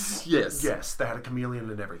 Yes. Yes. Yes, they had a chameleon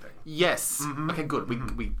and everything. Yes. Mm-hmm. Okay, good. We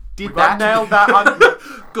did We that. nailed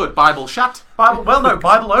that. Good. Bible shut.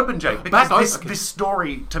 Bible open, Jake. Because Okay. this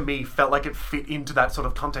story, to me, felt like it fit into that sort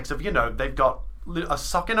of context of, they've got a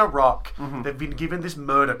sock in a rock. Mm-hmm. They've been given this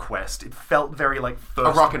murder quest. It felt very first a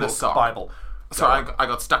rock in book a sock. Bible. Sorry, I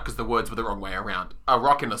got stuck because the words were the wrong way around. A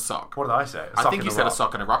rock in a sock. What did I say? I think you said a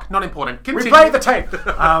sock and a rock. Not important. Continue. Replay the tape.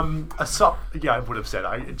 A sock. Yeah, I would have said.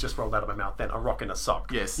 It just rolled out of my mouth then. A rock in a sock.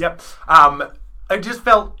 Yes. Yep. It just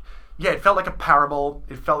felt. Yeah, it felt like a parable.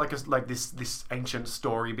 It felt like this ancient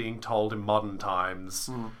story being told in modern times.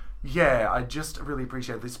 Yeah, I just really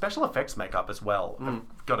appreciate the special effects makeup as well.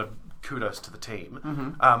 I've got a kudos to the team.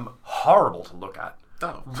 Mm-hmm. Horrible to look at.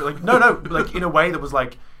 Oh. No. In a way that was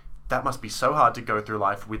that must be so hard to go through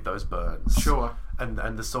life with those burns. Sure. And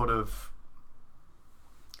the sort of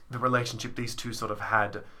the relationship these two sort of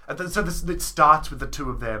had. It starts with the two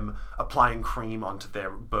of them applying cream onto their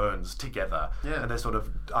burns together. Yeah. And they're sort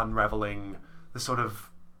of unraveling, they're sort of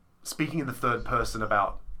speaking in the third person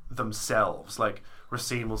about themselves.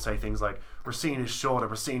 Racine will say things like, Racine is shorter,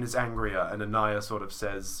 Racine is angrier, and Anaya sort of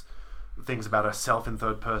says things about herself in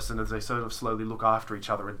third person as they sort of slowly look after each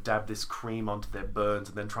other and dab this cream onto their burns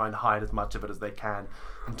and then try and hide as much of it as they can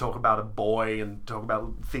and talk about a boy and talk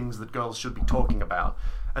about things that girls should be talking about.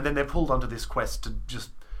 And then they're pulled onto this quest to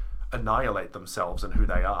just annihilate themselves and who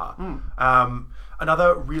they are.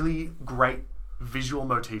 Another really great visual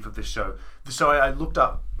motif of this show. So I looked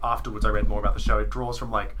up afterwards, I read more about the show. It draws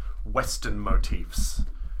from Western motifs.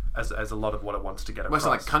 As a lot of what it wants to get across.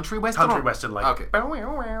 Western, country Western? Country Western, Okay.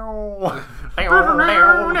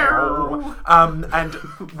 And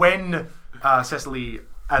when Cecily,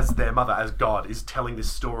 as their mother, as God, is telling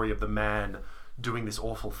this story of the man doing this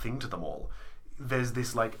awful thing to them all, there's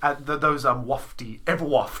this those wafty, ever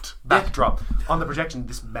waft backdrop on the projection.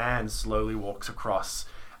 This man slowly walks across,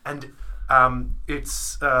 and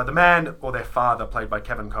it's the man or their father, played by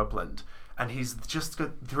Kevin Copeland. And he's just,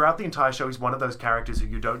 throughout the entire show, he's one of those characters who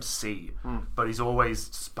you don't see, but he's always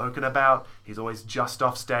spoken about, he's always just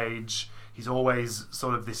off stage, he's always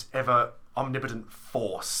sort of this ever omnipotent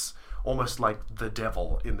force, almost like the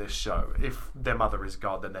devil in this show. If their mother is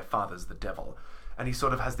God, then their father's the devil. And he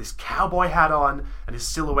sort of has this cowboy hat on, and his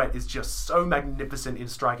silhouette is just so magnificent in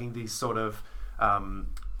striking these sort of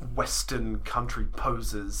Western country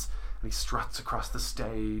poses, and he struts across the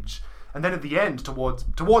stage. And then at the end, towards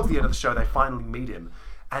the end of the show, they finally meet him.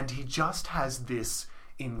 And he just has this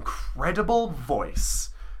incredible voice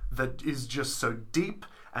that is just so deep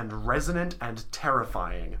and resonant and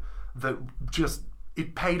terrifying that just,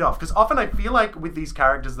 it paid off. Because often I feel like with these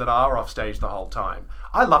characters that are off stage the whole time,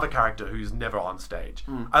 I love a character who's never on stage.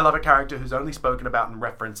 I love a character who's only spoken about and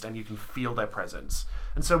referenced and you can feel their presence.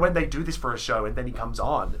 And so when they do this for a show and then he comes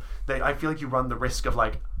on, I feel like you run the risk of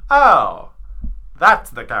oh, that's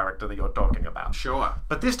the character that you're talking about. Sure.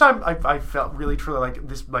 But this time, I felt really, truly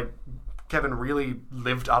Kevin really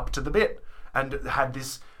lived up to the bit and had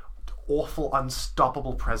this awful,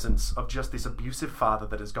 unstoppable presence of just this abusive father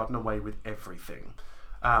that has gotten away with everything.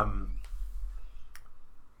 And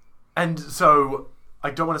so,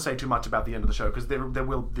 I don't want to say too much about the end of the show because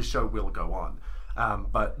this show will go on.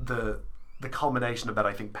 But the culmination of that,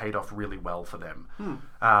 I think, paid off really well for them.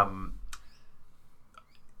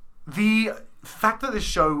 The fact that this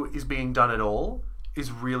show is being done at all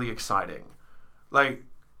is really exciting. At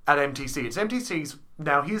MTC. It's MTC's...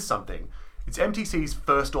 Now, here's something. It's MTC's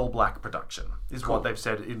first all-black production, is what they've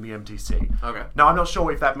said in the MTC. Okay. Now, I'm not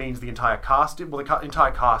sure if that means the entire cast... Well, the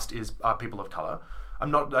entire cast is people of colour. I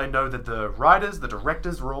know that the writers, the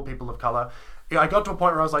directors were all people of colour. I got to a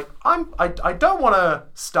point where I was like, I don't want to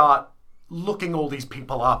start looking all these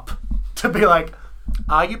people up to be like...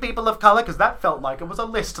 Are you people of colour? Because that felt like it was a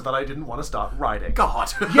list that I didn't want to start writing.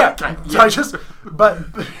 God. Yeah. Okay. So I just... But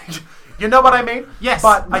You know what I mean? Yes.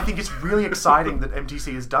 But I think it's really exciting that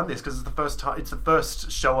MTC has done this because it's the first time, it's the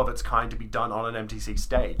first show of its kind to be done on an MTC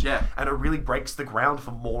stage. Yeah. And it really breaks the ground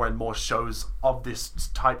for more and more shows of this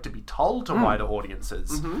type to be told to wider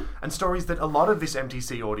audiences. And stories that a lot of this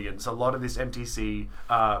MTC audience, a lot of this MTC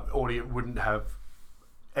audience wouldn't have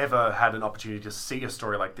ever had an opportunity to see a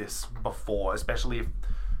story like this before, especially if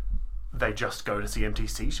they just go to see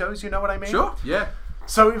MTC shows, you know what I mean? Sure, yeah.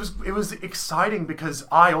 So it was exciting because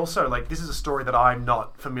I also, like, this is a story that I'm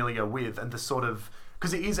not familiar with, and the sort of,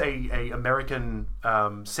 because it is a American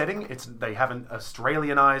setting. They haven't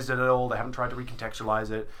Australianized it at all. They haven't tried to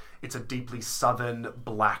recontextualize it. It's a deeply Southern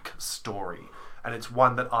black story, and it's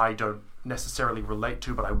one that I don't necessarily relate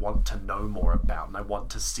to, but I want to know more about, and I want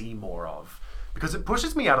to see more of, because it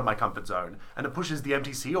pushes me out of my comfort zone, and it pushes the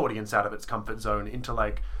MTC audience out of its comfort zone into,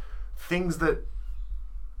 like, things that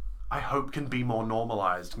I hope can be more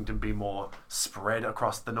normalized and can be more spread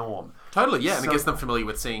across the norm. Totally, yeah, and So- it gets them familiar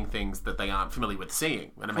with seeing things that they aren't familiar with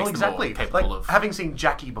seeing, and it makes Well, exactly. them more capable Like, of... having seen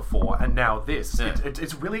Jackie before and now this, Yeah.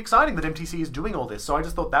 it's really exciting that MTC is doing all this. So I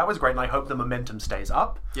just thought that was great, and I hope the momentum stays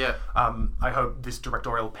up. Yeah. I hope this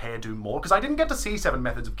directorial pair do more, because I didn't get to see Seven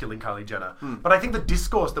Methods of Killing Kylie Jenner, but I think the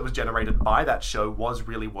discourse that was generated by that show was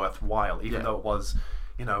really worthwhile, even though it was,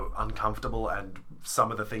 uncomfortable, and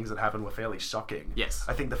some of the things that happened were fairly shocking. Yes.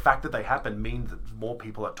 I think the fact that they happened means that more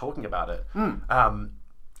people are talking about it. And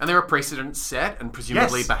there are precedents set, and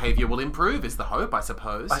presumably Yes. behaviour will improve, is the hope, I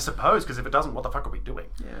suppose. I suppose, because if it doesn't, what the fuck are we doing?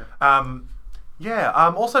 Yeah.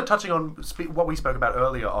 Also touching on what we spoke about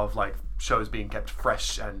earlier of, like, shows being kept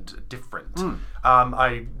fresh and different.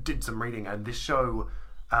 I did some reading, and this show,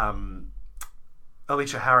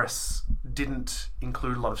 Alicia Harris didn't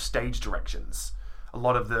include a lot of stage directions. A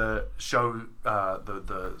lot of the show,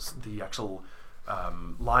 the actual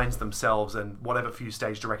lines themselves and whatever few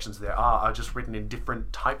stage directions there are just written in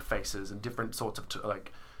different typefaces and different sorts of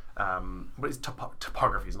what is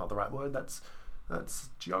topography is not the right word. That's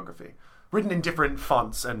geography. Written in different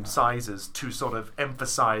fonts and sizes to sort of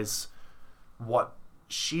emphasize what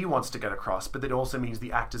she wants to get across, but that also means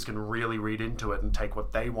the actors can really read into it and take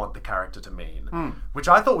what they want the character to mean, which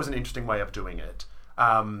I thought was an interesting way of doing it.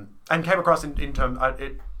 And came across in terms.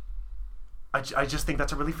 I just think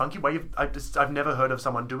that's a really funky way. I've never heard of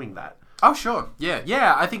someone doing that. Oh, sure.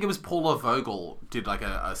 Yeah. I think it was Paula Vogel did, like,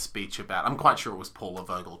 a speech about... I'm quite sure it was Paula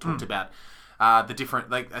Vogel talked about the different...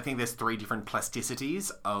 Like, I think there's 3 different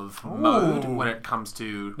plasticities of mode when it comes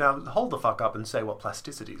to... Now, hold the fuck up and say what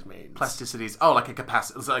plasticities means. Plasticities... Oh, like a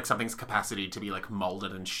capacity... Like something's capacity to be, like,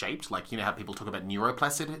 molded and shaped. Like, you know how people talk about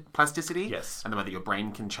neuroplasticity? Yes. And the way that your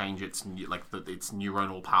brain can change its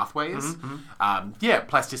neuronal pathways.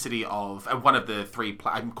 Plasticity of... And one of the 3...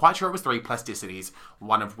 I'm quite sure it was 3 plasticities,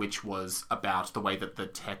 one of which was about the way that the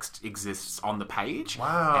text exists on the page.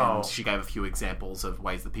 Wow. And she gave a few examples of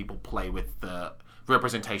ways that people play with the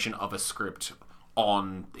representation of a script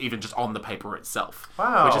on the paper itself.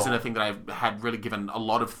 Wow. Which isn't a thing that I've had really given a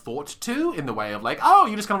lot of thought to, in the way of, like, oh,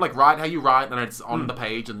 you just kind of, like, write how you write, and it's on the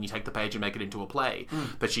page, and you take the page and make it into a play.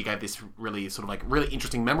 But she gave this really sort of, like, really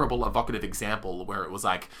interesting, memorable, evocative example where it was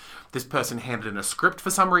like this person handed in a script for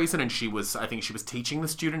some reason, and I think she was teaching the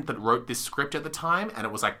student that wrote this script at the time, and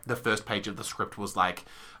it was like the first page of the script was like,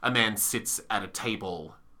 a man sits at a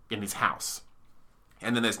table in his house.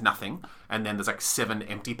 And then there's nothing, and then there's, like, 7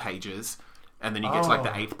 empty pages, and then you get to, like, the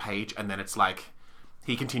 8th page, and then it's like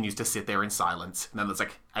he continues to sit there in silence, and then there's,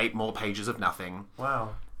 like, 8 more pages of nothing.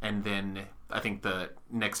 Wow. And then I think the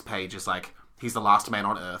next page is like he's the last man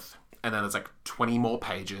on Earth, and then there's, like, 20 more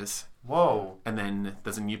pages. Whoa. And then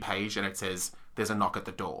there's a new page, and it says there's a knock at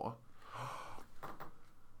the door.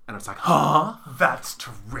 And it's like, huh? That's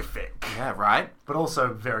terrific. Yeah, right? But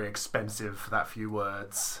also very expensive for that few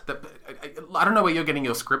words. I don't know where you're getting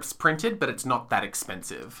your scripts printed, but it's not that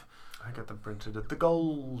expensive. I get them printed at the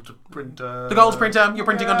gold printer. The gold printer. You're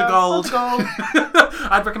printing onto gold. Gold.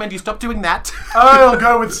 I'd recommend you stop doing that. I'll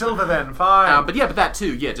go with silver then. Fine. But that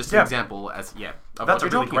too. Yeah, just an example as of That's what a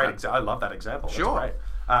you're really talking great about. example. I love that example. Sure. That's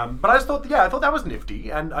great. But I thought that was nifty,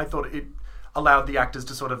 and I thought it allowed the actors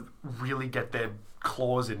to sort of really get their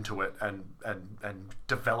claws into it and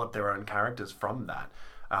develop their own characters from that.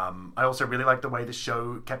 I also really like the way the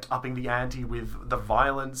show kept upping the ante with the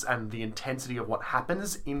violence and the intensity of what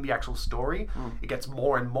happens in the actual story. It gets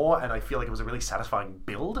more and more, and I feel like it was a really satisfying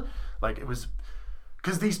build. Like, it was...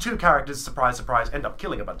 Because these 2 characters, surprise, surprise, end up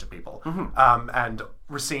killing a bunch of people. And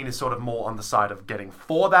Racine is sort of more on the side of getting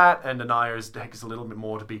for that, and Anaya takes a little bit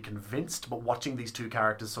more to be convinced, but watching these 2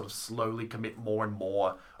 characters sort of slowly commit more and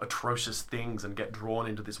more atrocious things and get drawn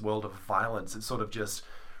into this world of violence, it sort of just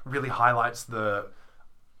really highlights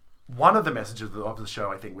one of the messages of the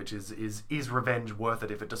show, I think, which is revenge worth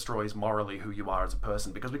it if it destroys morally who you are as a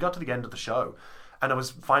person? Because we got to the end of the show, and I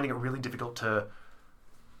was finding it really difficult to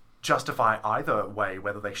justify either way,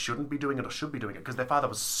 whether they shouldn't be doing it or should be doing it, because their father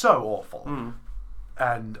was so awful.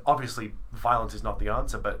 And obviously, violence is not the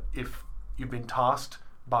answer, but if you've been tasked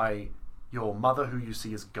by your mother, who you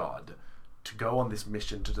see as God, to go on this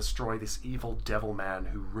mission to destroy this evil devil man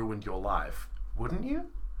who ruined your life, wouldn't you?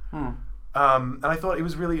 And I thought it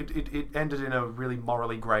was really, it ended in a really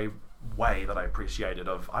morally grey way that I appreciated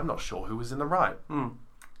of, I'm not sure who was in the right.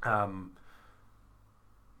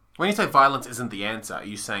 When you say violence isn't the answer, are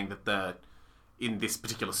you saying that in this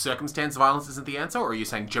particular circumstance, violence isn't the answer, or are you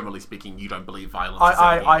saying, generally speaking, you don't believe violence is the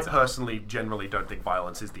answer? I personally generally don't think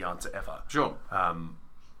violence is the answer ever. Sure.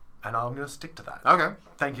 And I'm going to stick to that. Okay.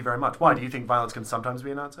 Thank you very much. Why? Do you think violence can sometimes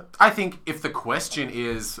be an answer? I think if the question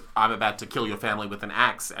is, I'm about to kill your family with an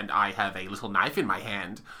axe and I have a little knife in my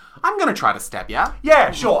hand, I'm going to try to stab you.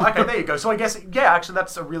 Yeah, sure. Okay, there you go. So I guess, yeah, actually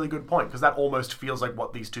that's a really good point, because that almost feels like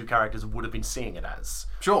what these two characters would have been seeing it as.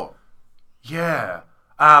 Sure. Yeah.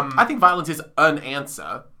 I think violence is an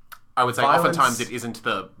answer. I would say oftentimes it isn't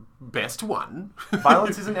the best one.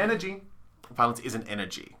 Violence is an energy. Violence is an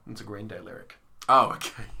energy. It's a Green Day lyric. Oh,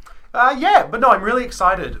 okay. Yeah, but no, I'm really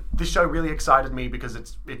excited. This show really excited me because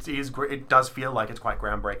it does feel like it's quite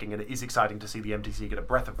groundbreaking, and it is exciting to see the MTC get a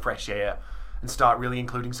breath of fresh air and start really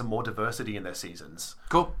including some more diversity in their seasons.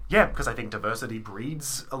 Cool. Yeah, because I think diversity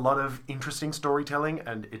breeds a lot of interesting storytelling,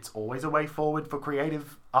 and it's always a way forward for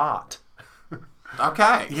creative art.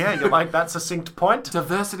 Okay. Yeah, you like that succinct point?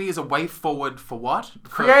 Diversity is a way forward for what?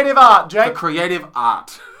 Creative art, Jake. For creative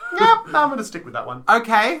art. Yep, I'm going to stick with that one.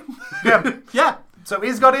 Okay. Yeah. Yeah. So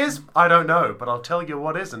is God is? I don't know, but I'll tell you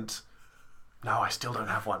what isn't. No, I still don't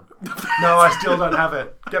have one. No, I still don't have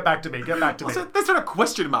it. Get back to me. Get back to me. Also, there's not a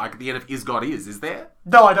question mark at the end of is God is there?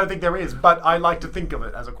 No, I don't think there is, but I like to think of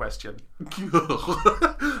it as a question.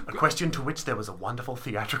 A question to which there was a wonderful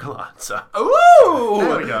theatrical answer. Ooh!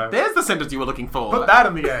 There we go. There's the sentence you were looking for. Put that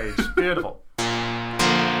in the age. Beautiful.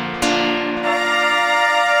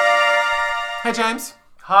 Hey, James.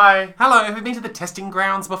 Hi. Hello. Have you been to the testing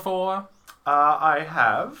grounds before? I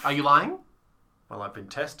have. Are you lying? Well, I've been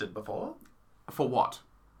tested before. For what?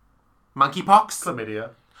 Monkeypox?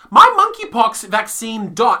 Chlamydia. My monkeypox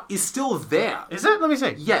vaccine dot is still there. Is it? Let me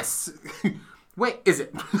see. Yes. Where is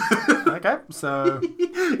it? Okay, so...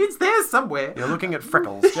 It's there somewhere. You're looking at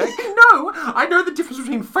freckles, Jake. No, I know the difference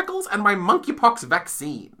between freckles and my monkeypox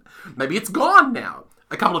vaccine. Maybe it's gone now.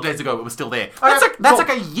 A couple of days ago, it was still there. That's like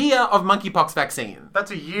a year of monkeypox vaccine.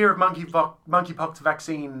 That's a year of monkeypox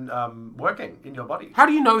vaccine working in your body. How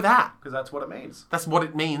do you know that? Because that's what it means. That's what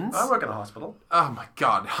it means? I work in a hospital. Oh my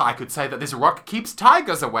god, I could say that this rock keeps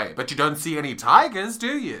tigers away, but you don't see any tigers,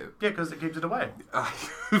 do you? Yeah, because it keeps it away.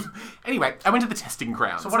 Anyway, I went to the testing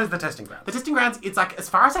grounds. So what is the testing grounds? The testing grounds, it's like, as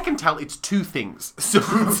far as I can tell, it's two things. So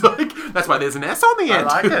it's like, that's why there's an S on the end.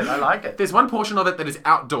 I like it. There's one portion of it that is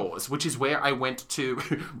outdoors, which is where I went to...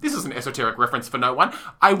 This is an esoteric reference for no one.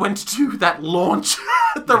 I went to that launch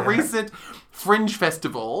at the recent Fringe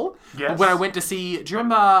Festival. Yes. When I went to see... Do you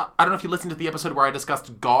remember... I don't know if you listened to the episode where I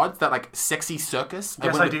discussed Gods, that, like, sexy circus?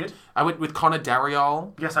 Yes, I did. I went with Connor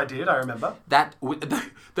Dariol. Yes, I did. I remember. That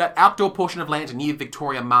outdoor portion of land near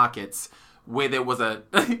Victoria Markets, where there was a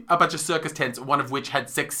bunch of circus tents, one of which had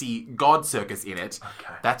sexy God circus in it.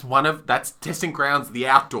 Okay. That's Testing Grounds, the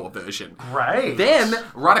outdoor version. Right. Then,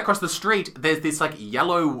 right across the street, there's this like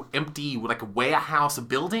yellow, empty, like warehouse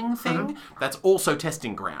building thing. That's also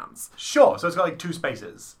Testing Grounds. Sure. So it's got like two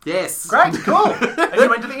spaces. Yes. Great. Cool. And you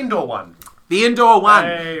went to the indoor one. The indoor one.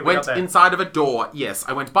 Hey, we went got there. inside of a door. Yes,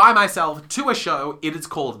 I went by myself to a show. It is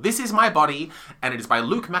called This Is My Body, and it is by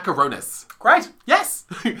Luke Macaronis. Great. Yes.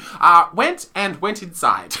 Went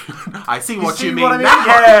inside. I see what you mean what I mean? now.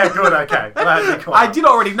 Yeah, good, okay. Glad you caught I up. did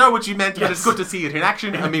already know what you meant, but Yes. it's good to see it in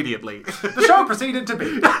action immediately. The show proceeded to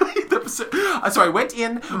be. So I went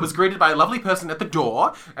in, was greeted by a lovely person at the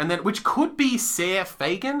door, and then, which could be Sarah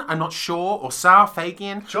Fagan, I'm not sure, or Sarah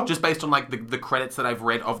Fagan, Sure. just based on like the credits that I've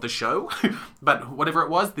read of the show. But whatever it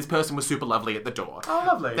was, this person was super lovely at the door. Oh,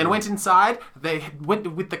 lovely. Then went inside, they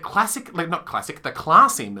went with the classic, like not classic, the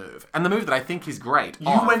classy move, and the move that I think is great.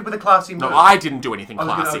 You went with a classy move. No, I didn't do anything Oh,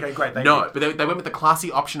 classy. okay, great, thank no, you. but they went with the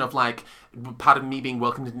classy option of like, part of me being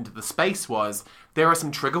welcomed into the space was, there are some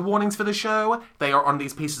trigger warnings for the show. They are on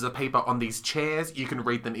these pieces of paper on these chairs. You can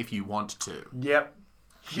read them if you want to. Yep.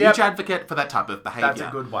 Huge advocate for that type of behaviour. That's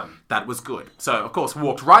a good one. That was good. So, of course,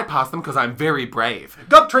 walked right past them because I'm very brave.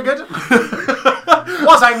 Got triggered.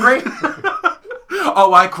 Was angry.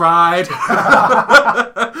 Oh, I cried.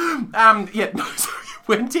 Yeah, no, so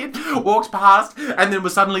went in, walked past, and then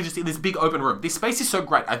was suddenly just in this big open room. This space is so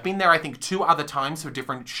great. I've been there, I think, 2 other times for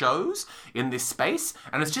different shows in this space,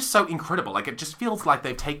 and it's just so incredible. Like, it just feels like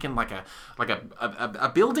they've taken like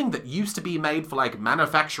a building that used to be made for like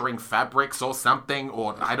manufacturing fabrics or something,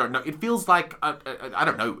 or I don't know. It feels like I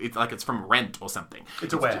don't know. It's like it's from Rent or something.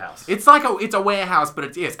 It's a warehouse. It's like it's a warehouse,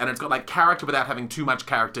 but and it's got like character without having too much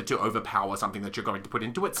character to overpower something that you're going to put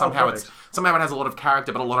into it. Somehow it has a lot of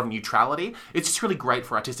character, but a lot of neutrality. It's just really great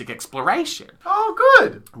for artistic exploration. Oh,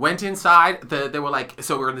 good. Went inside. There were like,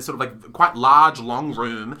 so we're in this sort of like quite large, long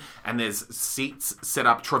room, and there's seats set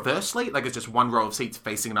up traversely. Like it's just one row of seats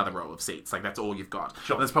facing another row of seats. Like that's all you've got.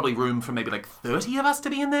 Sure. There's probably room for maybe like 30 of us to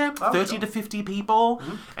be in there. 30 to 50 people.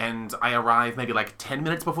 Mm-hmm. And I arrive maybe like 10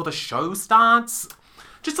 minutes before the show starts.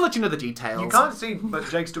 Just to let you know the details. You can't see, but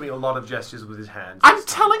Jake's doing a lot of gestures with his hands. I'm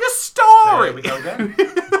telling a story! There we go again.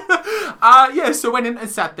 So went in and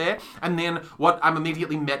sat there, and then what I'm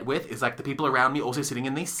immediately met with is like the people around me also sitting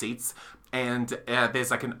in these seats, and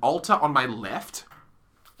there's like an altar on my left.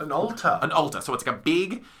 An altar? An altar. So it's like a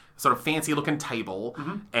big, sort of fancy-looking table,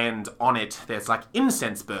 and on it there's like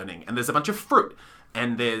incense burning, and there's a bunch of fruit.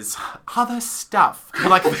 And there's other stuff.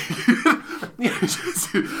 Like, think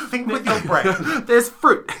with your brain. There's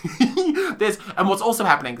fruit. And what's also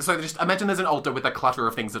happening, so just imagine there's an altar with a clutter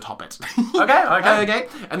of things atop it. Okay.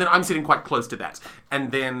 And then I'm sitting quite close to that.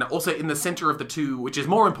 And then also in the center of the two, which is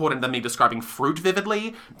more important than me describing fruit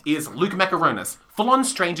vividly, is Luke Macaronis. Full-on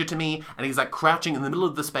stranger to me, and he's like crouching in the middle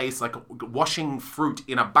of the space, like washing fruit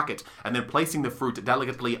in a bucket, and then placing the fruit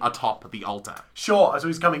delicately atop the altar. Sure, so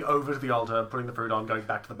he's coming over to the altar, putting the fruit on, going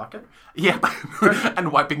back to the bucket? Yeah,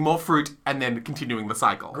 and wiping more fruit, and then continuing the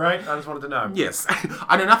cycle. Great, I just wanted to know. Yes.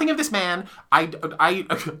 I know nothing of this man. I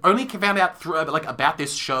only found out through about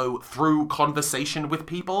this show through conversation with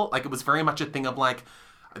people. Like, it was very much a thing of like,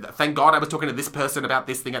 thank God I was talking to this person about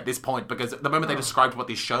this thing at this point, because the moment they described what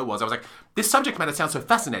this show was, I was like, this subject matter sounds so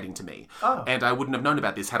fascinating to me. Oh. And I wouldn't have known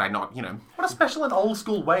about this had I not, What a special and old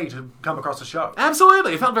school way to come across a show.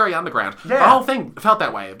 Absolutely. It felt very underground. Yeah. The whole thing felt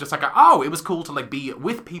that way. Just like, it was cool to like be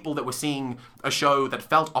with people that were seeing a show that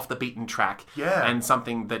felt off the beaten track. Yeah. And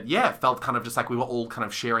something that, felt kind of just like we were all kind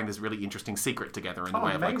of sharing this really interesting secret together in the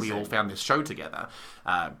way of like we all found this show together.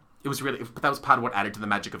 It was really, that was part of what added to the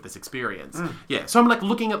magic of this experience. Yeah, so I'm like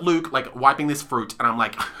looking at Luke, like wiping this fruit, and I'm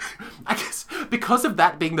like, I guess because of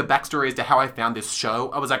that being the backstory as to how I found this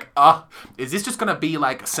show, I was like, is this just going to be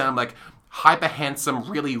like some like hyper handsome,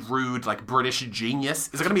 really rude, like British genius?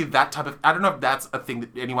 Is it going to be that type of, I don't know if that's a thing that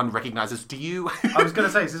anyone recognizes. Do you? I was going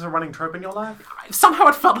to say, is this a running trope in your life? Somehow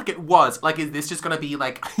it felt like it was. Like, is this just going to be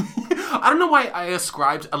like, I don't know why I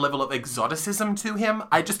ascribed a level of exoticism to him.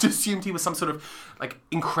 I just assumed he was some sort of like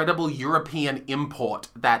incredible European import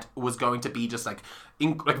that was going to be just like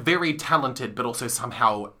very talented, but also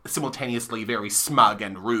somehow simultaneously very smug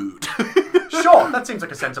and rude. Sure, that seems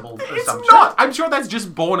like a sensible assumption. It's not. I'm sure that's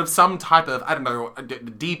just born of some type of, I don't know,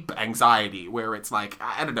 deep anxiety where it's like,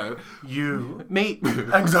 I don't know. You. Me.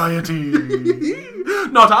 Anxiety.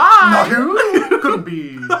 Not I. Not you. Couldn't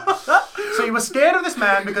be. So you were scared of this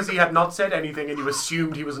man because he had not said anything and you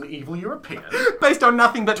assumed he was an evil European. Based on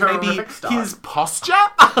nothing but maybe start. His posture?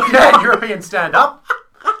 Yeah, Europeans stand up.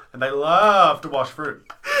 And they love to wash fruit.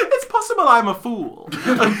 It's possible I'm a fool.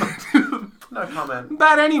 No comment.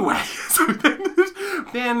 But anyway, so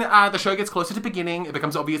then the show gets closer to beginning. It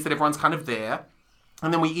becomes obvious that everyone's kind of there.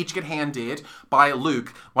 And then we each get handed by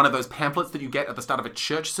Luke one of those pamphlets that you get at the start of a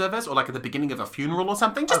church service or like at the beginning of a funeral or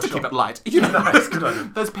something, just to keep it light. Nice, good on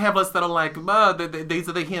you. Those pamphlets that are like, these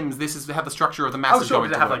are the hymns, this is how the structure of the mass is going to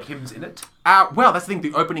Did it have like hymns in it? Well, that's the thing.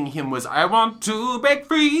 The opening hymn was, I want to break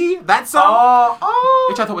free, that song.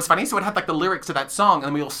 Which I thought was funny. So it had like the lyrics to that song, and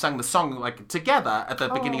then we all sang the song like together at the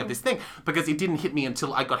beginning of this thing, because it didn't hit me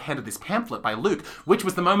until I got handed this pamphlet by Luke, which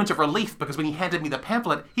was the moment of relief, because when he handed me the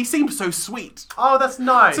pamphlet, he seemed so sweet. Oh, that's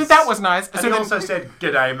nice. So that was nice. And so he also said,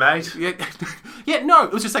 "G'day, mate." Yeah, no,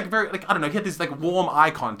 it was just like very, like, I don't know, he had this like warm eye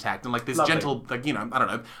contact and like this gentle, like, I don't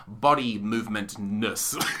know, body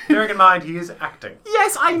movement-ness. Bearing in mind, he is acting.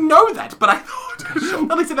 Yes, I know that, but I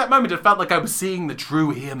thought, at least at that moment, it felt like I was seeing the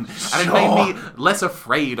true him, and it made me less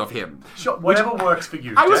afraid of him. Sure, whatever works for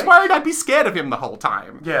you, I was worried I'd be scared of him the whole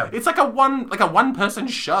time. Yeah. It's like a one-person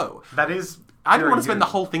show. That is... I didn't want to spend the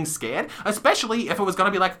whole thing scared, especially if it was going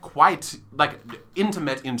to be like quite like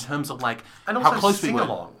intimate in terms of like and also how close sing we were.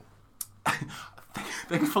 Along.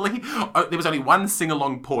 Thankfully, there was only one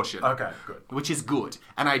sing-along portion. Okay, good. Which is good.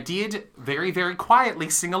 And I did very, very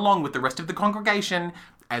quietly sing along with the rest of the congregation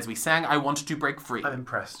as we sang I Want to Break Free. I'm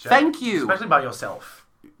impressed, Jake. Thank you. Especially by yourself.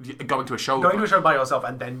 going to a show. Going to a show by yourself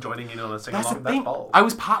and then joining in on a sing-along, That's the thing. bold. I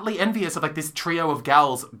was partly envious of, like, this trio of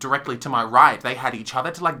gals directly to my right. They had each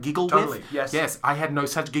other to, like, giggle Totally, with. yes. Yes, I had no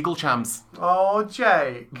such giggle chums. Oh,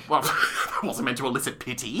 Jake. Well, that wasn't meant to elicit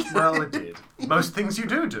pity. Well, it did. Most things you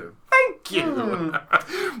do. Thank you.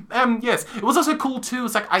 Yes, it was also cool too.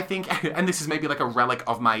 It's like, I think, and this is maybe like a relic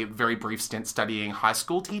of my very brief stint studying high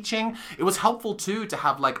school teaching. It was helpful too to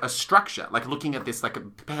have like a structure, like looking at this like a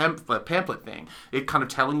pamphlet thing. It kind of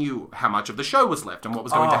telling you how much of the show was left and what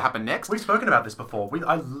was going to happen next. We've spoken about this before. We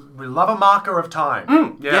love a marker of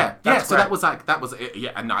time. Yeah. So great. that was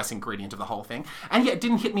a nice ingredient of the whole thing. And yeah, it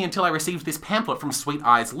didn't hit me until I received this pamphlet from Sweet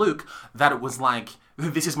Eyes Luke that it was like,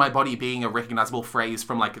 this is my body being a recognizable phrase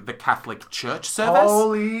from like the Catholic Church service.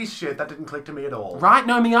 Holy shit, that didn't click to me at all. Right?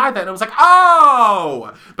 No, me either. And I was like,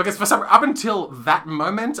 oh! Because up until that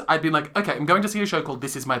moment, I'd been like, okay, I'm going to see a show called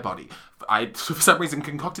This Is My Body. I, for some reason,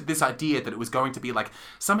 concocted this idea that it was going to be like,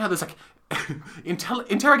 somehow there's like,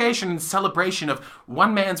 interrogation and celebration of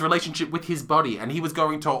one man's relationship with his body, and he was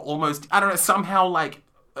going to almost, I don't know, somehow like,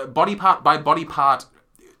 body part by body part,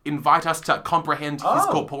 invite us to comprehend his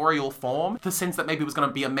corporeal form. The sense that maybe it was going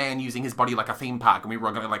to be a man using his body like a theme park, and we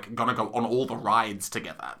were going to go on all the rides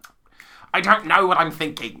together. I don't know what I'm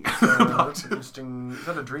thinking. That's interesting. Is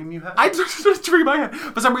that a dream you had? I just a dream I had.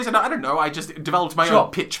 For some reason, I don't know, I just developed my own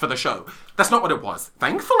pitch for the show. That's not what it was.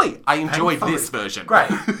 Thankfully, I enjoyed this version. Great.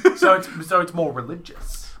 So it's more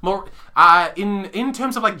religious. More, in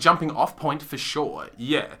terms of like jumping off point, for sure.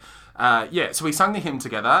 Yeah. So we sung the hymn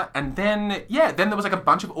together, and then there was like a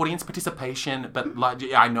bunch of audience participation, but like,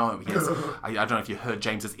 I know, yes. I don't know if you heard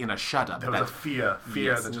James's inner shudder. There was a fear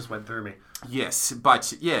that just went through me. Yes,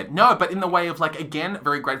 but but in the way of like, again,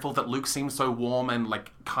 very grateful that Luke seemed so warm and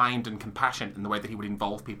like kind and compassionate in the way that he would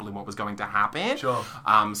involve people in what was going to happen. Sure.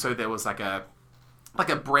 So there was like a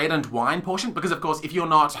bread and wine portion, because of course if you're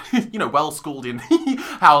not well schooled in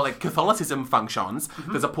how like Catholicism functions,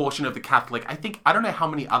 there's a portion of the Catholic, I don't know how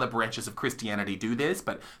many other branches of Christianity do this,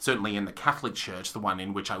 but certainly in the Catholic Church, the one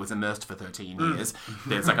in which I was immersed for 13 years,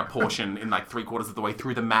 there's like a portion in like 3/4 of the way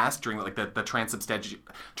through the Mass during like the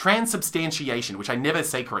transubstantiation, which I never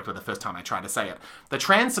say correctly the first time I try to say it. The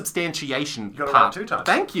transubstantiation part, 2 times.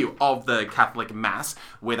 Thank you, of the Catholic Mass,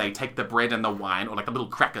 where they take the bread and the wine, or like the little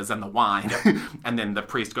crackers and the wine, and then the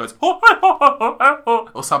priest goes,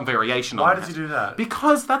 or some variation on Why that. does he do that?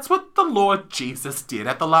 Because that's what the Lord Jesus did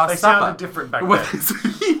at the Last Supper. They sounded different back then.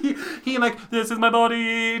 He like, this is my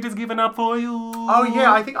body, it is given up for you. Oh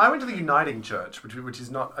yeah, I think I went to the Uniting Church, which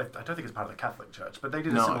is not, I don't think it's part of the Catholic Church, but they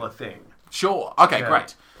did a similar thing. Sure. Okay, Yeah.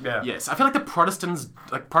 great. Yeah. Yes, I feel like the Protestants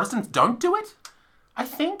don't do it, I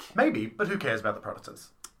think. Maybe, but who cares about the Protestants?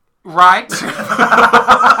 Right.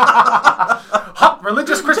 Hot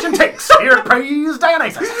religious Christian takes here at Praise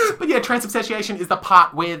Dionysus. But yeah, transubstantiation is the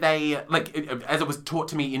part where they, like, as it was taught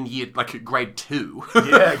to me in grade 2.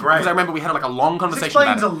 Yeah, great. Because I remember we had like a long This conversation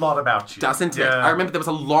explains about it. a lot about you. Doesn't it? Yeah. I remember there was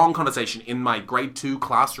a long conversation in my grade 2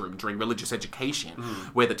 classroom during religious education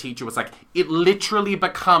where the teacher was like, it literally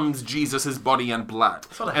becomes Jesus' body and blood.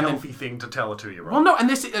 It's not a healthy thing to tell a 2-year-old. Well, no, and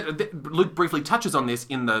this Luke briefly touches on this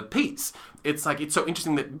in the piece. It's like, it's so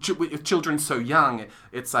interesting that with children so young,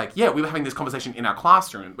 it's like, we were having this conversation in our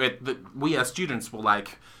classroom where we as students were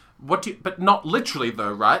like, but not literally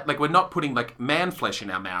though, right? Like, we're not putting like man flesh in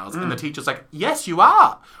our mouths. And the teacher's like, yes, you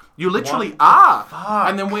are. You literally are.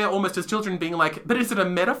 And then we're almost as children being like, but is it a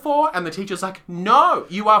metaphor? And the teacher's like, no,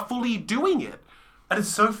 you are fully doing it. And it's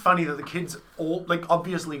so funny that the kids all, like,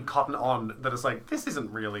 obviously cotton on that it's like, this isn't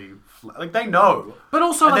really... Like, they know. But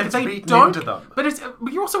also, and like, then they it's beaten don't... into them. But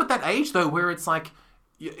you're also at that age, though, where it's like,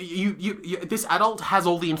 you this adult has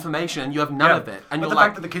all the information and you have none of it. And but you're the like...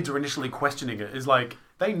 fact that the kids are initially questioning it is like,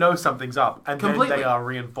 they know something's up, and Completely. then they are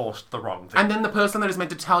reinforced the wrong thing. And then the person that is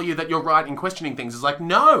meant to tell you that you're right in questioning things is like,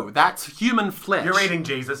 no, that's human flesh. You're eating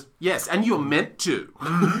Jesus. Yes, and you're meant to.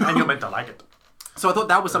 And you're meant to like it. So I thought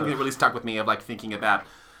that was something that really stuck with me, of like thinking about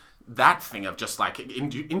that thing of just like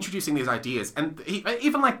introducing these ideas, and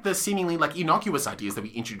even like the seemingly like innocuous ideas that we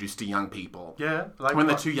introduce to young people. Yeah, like when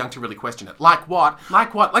what? they're too young to really question it. Like what?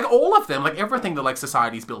 Like all of them, like everything that like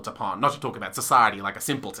society's built upon. Not to talk about society like a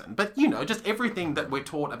simpleton, but just everything that we're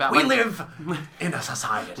taught about. We like, live in a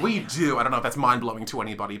society. We do. I don't know if that's mind-blowing to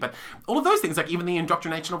anybody, but all of those things, like even the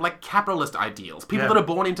indoctrination of like capitalist ideals, people that are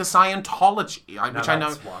born into Scientology, which I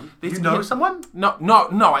know. One. You know someone? No. I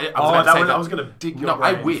was going to say that. I was going to dig your No,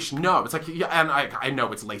 brains. I wish. Which, no, it's like, yeah, and I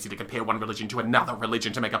know it's lazy to compare one religion to another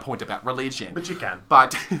religion to make a point about religion. But you can.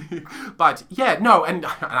 But yeah, no, and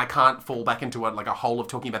I can't fall back into a hole of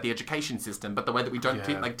talking about the education system, but the way that we don't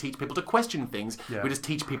teach people to question things, we just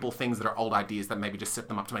teach people things that are old ideas that maybe just set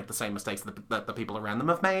them up to make the same mistakes that the people around them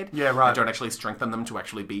have made. Yeah, right. And don't actually strengthen them to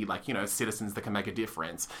actually be citizens that can make a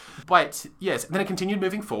difference. But yes, then it continued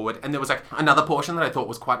moving forward, and there was another portion that I thought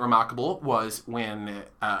was quite remarkable was when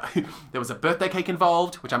there was a birthday cake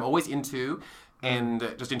involved, which I'm always into.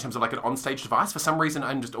 And just in terms of an onstage device, for some reason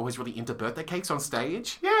I'm just always really into birthday cakes on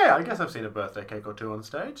stage. Yeah, I guess I've seen a birthday cake or two on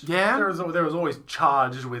stage. Yeah? There was always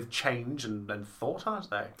charged with change and thought, aren't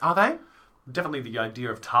they? Are they? Definitely the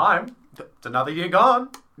idea of time. It's another year gone.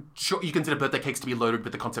 Sure, you consider birthday cakes to be loaded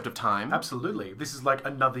with the concept of time? Absolutely. This is like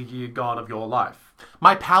another year gone of your life.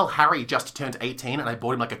 My pal Harry just turned 18 and I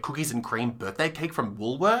bought him a cookies and cream birthday cake from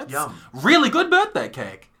Woolworths. Yum. Really good birthday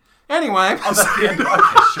cake. Anyway. Oh, that's the end.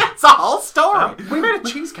 Okay, sure. It's a whole story. We made a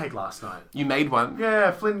cheesecake last night. You made one?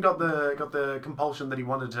 Yeah, Flynn got the compulsion that he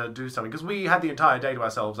wanted to do something, because we had the entire day to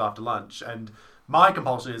ourselves after lunch, and my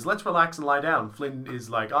compulsion is, let's relax and lie down. Flynn is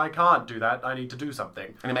like, I can't do that, I need to do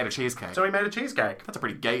something. And he made a cheesecake. So he made a cheesecake. That's a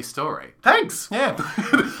pretty gay story. Thanks! Yeah.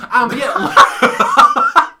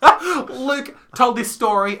 Luke told this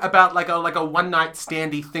story about a one-night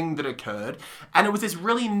standy thing that occurred, and it was this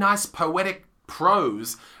really nice poetic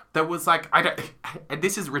prose that was and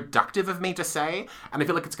this is reductive of me to say, and I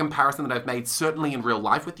feel like it's a comparison that I've made certainly in real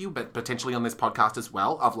life with you, but potentially on this podcast as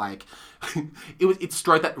well, of it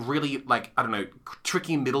strode that really,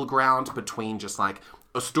 tricky middle ground between just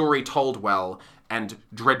a story told well and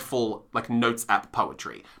dreadful notes app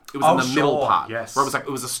poetry. It was in the middle part. Yes. Where it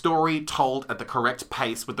was a story told at the correct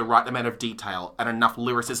pace with the right amount of detail and enough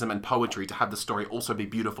lyricism and poetry to have the story also be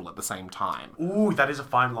beautiful at the same time. Ooh, that is a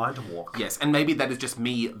fine line to walk. Yes, and maybe that is just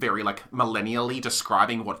me very millennially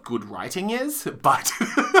describing what good writing is, but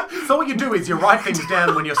So what you do is you write things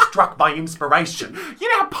down when you're struck by inspiration. You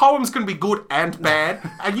know how poems can be good and bad,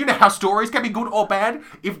 and you know how stories can be good or bad?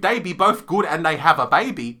 If they be both good and they have a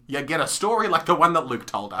baby, you get a story like the one that Luke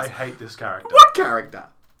told us. I hate this character. What character?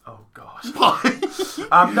 Oh, gosh.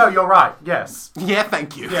 No, you're right. Yes. Yeah,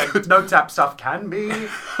 thank you. Yeah, notes app stuff can be...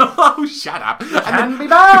 Oh, shut up. Can be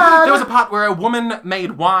bad. There was a part where a woman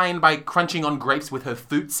made wine by crunching on grapes with her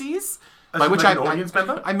footsies. By which an audience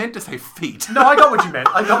member? I meant to say feet. No, I got what you meant.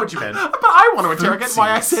 But I want to interrogate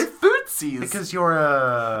why I said footsies. Because you're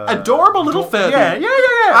a... Adorable little Furby. Yeah.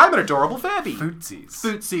 I'm an adorable Furby.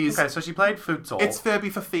 Footsies. Okay, so she played Footsall. It's Furby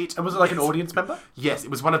for feet. And was it an audience member? Yes, it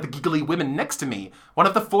was one of the giggly women next to me. One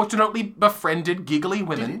of the fortunately befriended giggly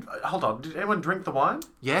women. Hold on, did anyone drink the wine?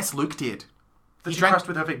 Yes, Luke did. That she crushed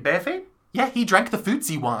with her bare feet? Yeah, he drank the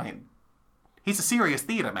footsie wine. He's a serious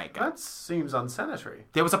theatre maker. That seems unsanitary.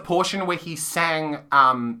 There was a portion where he sang,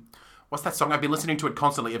 what's that song? I've been listening to it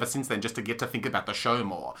constantly ever since then just to get to think about the show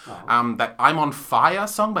more. Oh. That I'm on Fire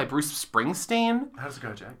song by Bruce Springsteen. How does it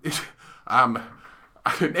go, Jack?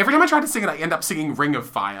 Every time I try to sing it, I end up singing Ring of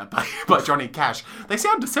Fire by Johnny Cash. They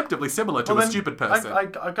sound deceptively similar to a stupid person.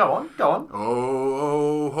 Go on.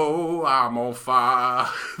 Oh, I'm on fire.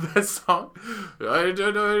 That song.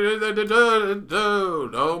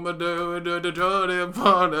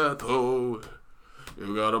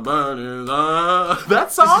 You gotta burn his eye.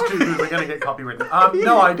 That song? This is too good. We're gonna get copywritten.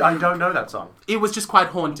 No, I don't know that song. It was just quite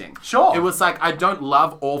haunting. Sure. It was I don't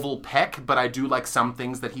love Orville Peck, but I do like some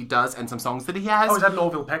things that he does and some songs that he has. Oh, is that an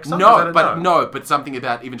Orville Peck song? No, but something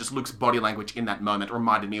about even just Luke's body language in that moment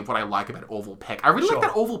reminded me of what I like about Orville Peck. I really like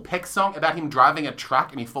that Orville Peck song about him driving a truck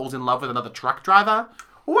and he falls in love with another truck driver.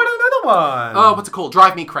 What another one? Oh, what's it called?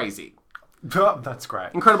 Drive Me Crazy. That's great.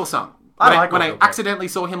 Incredible song. When I accidentally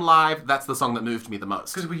saw him live, that's the song that moved me the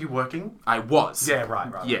most. Because were you working? I was. Yeah,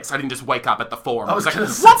 right. Yes, I didn't just wake up at the forum. I was like,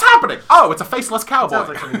 what's happening? Oh, it's a faceless cowboy. Sounds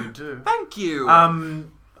like something you do. Thank you.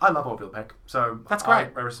 I love Orville Peck, so that's great.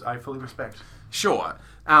 I fully respect. Sure.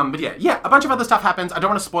 But yeah, a bunch of other stuff happens. I don't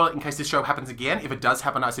want to spoil it in case this show happens again. If it does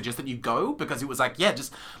happen, I suggest that you go, because it was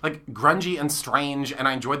just grungy and strange, and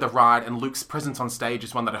I enjoyed the ride, and Luke's presence on stage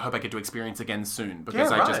is one that I hope I get to experience again soon,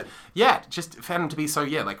 because I just found him to be so,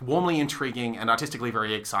 warmly intriguing and artistically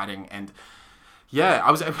very exciting, and yeah,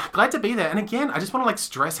 I was glad to be there. And again, I just want to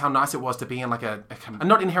stress how nice it was to be in a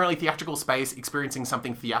not inherently theatrical space, experiencing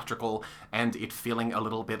something theatrical, and it feeling a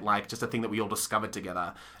little bit like just a thing that we all discovered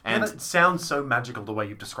together. And it sounds so magical the way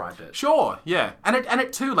you've described it. Sure, yeah. And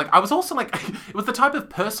it too, I was also it was the type of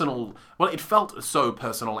personal, it felt so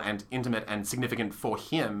personal and intimate and significant for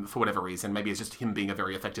him, for whatever reason. Maybe it's just him being a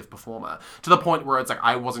very effective performer. To the point where it's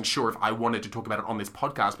I wasn't sure if I wanted to talk about it on this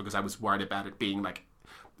podcast because I was worried about it being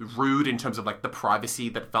rude in terms of the privacy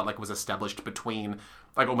that felt like was established between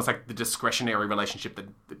like almost like the discretionary relationship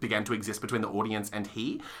that began to exist between the audience and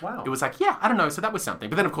he. Wow. It was like, yeah, I don't know, so that was something.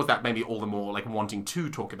 But then, of course, that made me all the more like wanting to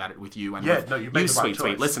talk about it with you and with you made the right sweet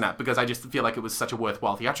choice. listener, because I just feel like it was such a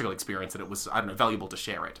worthwhile theatrical experience that it was, I don't know, valuable to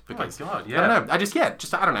share it. Because, God, I yeah. don't know,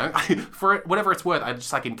 I don't know, for whatever it's worth, I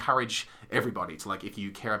just like encourage everybody to like, if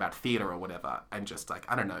you care about theatre or whatever, and just like,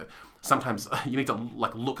 I don't know, sometimes you need to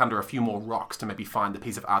like look under a few more rocks to maybe find the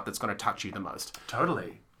piece of art that's going to touch you the most.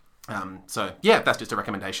 Totally. So yeah, that's just a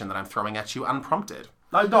recommendation that I'm throwing at you unprompted.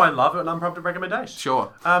 No, I love it. An unprompted recommendation.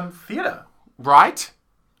 Sure. Theatre. Right?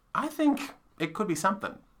 I think it could be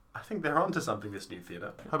something. I think they're onto something, this new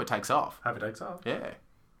theatre. Hope it takes off. Hope it takes off. Yeah.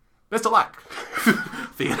 Best of luck.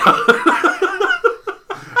 Theatre.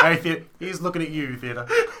 Hey, theatre. He's looking at you, theatre.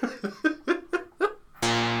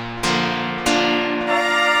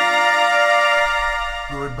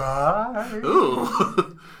 Goodbye.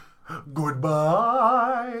 Ooh.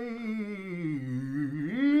 Goodbye.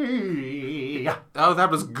 Oh,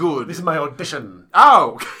 that was good. This is my audition.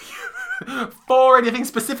 Oh. For anything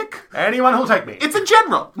specific? Anyone who'll take me. It's a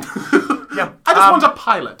general. Yeah. I just want a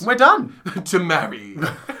pilot. We're done. To marry.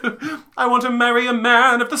 I want to marry a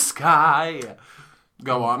man of the sky.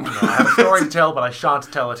 Go on. I have a story to tell, but I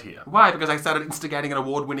shan't tell it here. Why? Because I started instigating an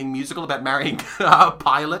award-winning musical about marrying a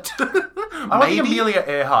pilot? I want the Amelia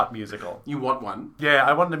Earhart musical. You want one? Yeah,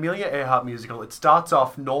 I want an Amelia Earhart musical. It starts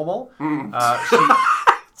off normal.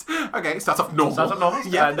 Okay, it starts off normal.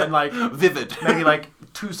 Yeah, and then like vivid. maybe like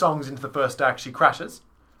 2 songs into the first act, she crashes,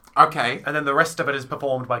 Okay. and then the rest of it is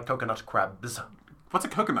performed by coconut crabs. What's a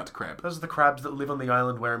coconut crab? Those are the crabs that live on the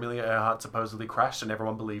island where Amelia Earhart supposedly crashed, and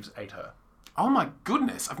everyone believes ate her. Oh my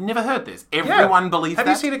goodness, I've never heard this. Everyone believes Have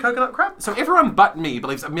that? you seen a coconut crab? So everyone but me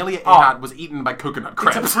believes Amelia Earhart was eaten by coconut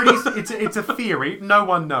crabs. It's a theory. No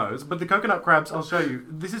one knows, but the coconut crabs. I'll show you.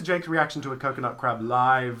 This is Jake's reaction to a coconut crab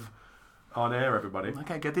live on air. Everybody.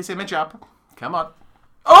 Okay, get this image up. Come on.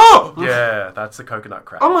 Oh! Yeah, that's the coconut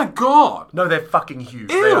crab. Oh my god! No, they're fucking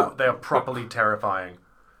huge. Ew. They are properly terrifying.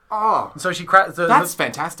 Oh. So she crashed. That's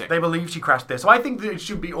fantastic. They believe she crashed there. So I think that it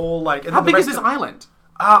should be all like. And How then the big is rest this of- island?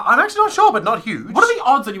 I'm actually not sure, but not huge. What are the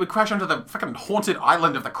odds that you would crash onto the fucking haunted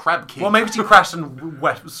island of the Crab King? Well, maybe she crashed and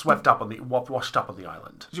washed up on the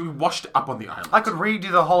island. You washed up on the island. I could read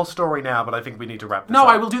you the whole story now, but I think we need to wrap this No, up.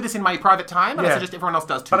 I will do this in my private time, and I Yeah. suggest everyone else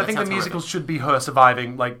does too. But That I think the sounds musical horrific. should be her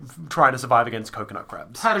surviving, like, trying to survive against coconut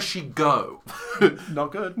crabs. How does she go?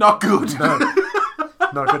 Not good. Not good. No.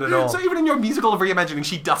 Not good at all. So even in your musical of reimagining,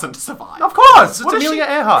 she doesn't survive. Of course! It's What is Amelia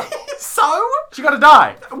she- Earhart. So? She gotta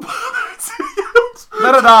die.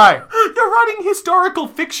 Let her die. You're writing historical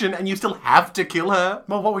fiction and you still have to kill her?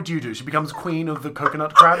 Well, what would you do? She becomes queen of the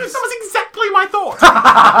coconut crabs? That was exactly my thought.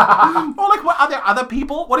 Or like, what, are there other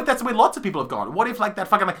people? What if that's where lots of people have gone? What if like that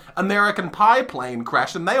fucking like, American Pie plane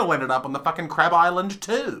crashed and they all ended up on the fucking Crab Island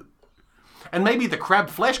too? And maybe the crab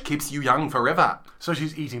flesh keeps you young forever. So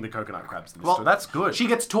she's eating the coconut crabs in this Well, story. That's good. She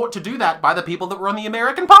gets taught to do that by the people that were on the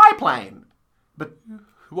American Pie plane. But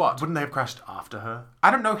What? wouldn't they have crashed after her? I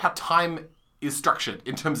don't know how time is structured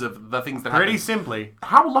in terms of the things that Pretty happen. simply.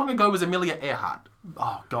 How long ago was Amelia Earhart?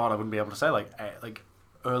 Oh, God, I wouldn't be able to say. Like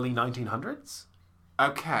early 1900s?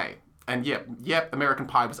 Okay. And yep, American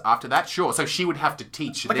Pie was after that. Sure. So she would have to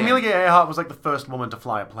teach. Like them. Amelia Earhart was like the first woman to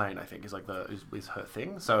fly a plane, I think, is like is her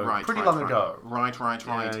thing. So pretty long ago. Right.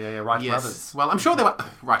 Yeah, Wright yes. brothers. Well, I'm sure they were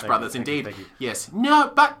Wright brothers, thank you, indeed. thank you. Yes.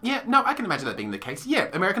 No, but I can imagine that being the case. Yeah,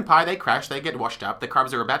 American Pie, they crash, they get washed up, the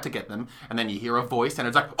crabs are about to get them, and then you hear a voice, and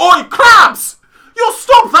it's like, "Oi, crabs! You'll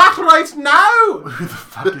stop that right now!" Who the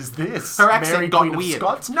fuck is this? Her accent Mary, got Queen of weird.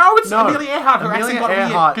 Scots? No, it's No. Amelia Earhart. Her Amelia accent got weird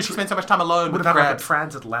Earhart because she spent so much time alone Would with have had like a crabs.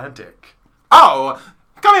 transatlantic. Oh,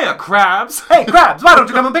 come here, crabs! Hey, crabs! Why don't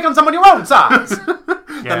you come and pick on someone your own size?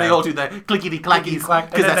 Then they all do their clickety clackies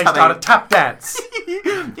And then they that's start how a tap dance.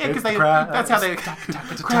 yeah, because the crabs. that's how they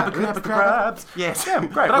It's crab. the crabs. Yes, Yeah,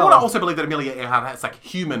 great. But I Well want to done. also believe that Amelia Earhart has like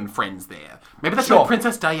human friends there. Maybe that's Sure. where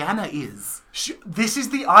Princess Diana is. This is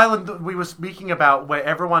the island that we were speaking about where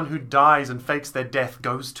everyone who dies and fakes their death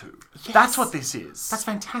goes to. Yes. That's what this is. That's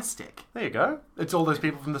fantastic. There you go. It's all those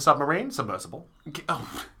people from the submarine, submersible. Oh,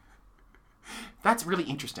 that's really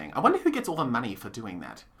interesting. I wonder who gets all the money for doing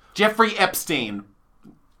that. Jeffrey Epstein.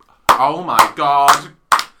 Oh my god.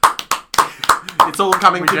 It's all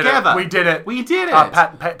coming together. We did it. We did it.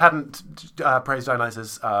 Patent praise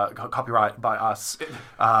Dionysus, copyright by us.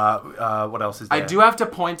 What else is there? I do have to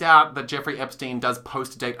point out that Jeffrey Epstein does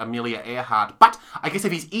post-date Amelia Earhart, but I guess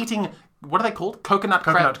if he's eating, what are they called? Coconut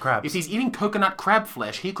crabs. If he's eating coconut crab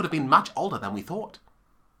flesh, he could have been much older than we thought.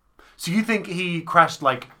 So you think he crashed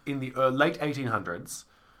like in the late 1800s?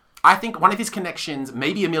 I think one of his connections,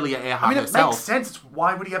 maybe Amelia Earhart I mean, it herself. makes sense.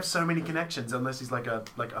 Why would he have so many connections unless he's like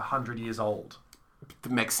 100 years old?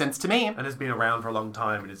 It makes sense to me. And has been around for a long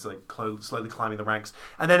time and is like slowly climbing the ranks.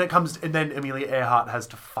 And then Amelia Earhart has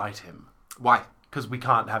to fight him. Why? Because we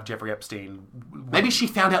can't have Jeffrey Epstein. Maybe she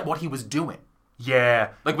found out what he was doing. Yeah.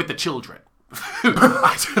 Like with the children.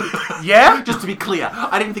 Yeah? Just to be clear,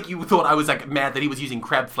 I didn't think you thought I was like mad that he was using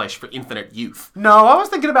crab flesh for infinite youth. No, I was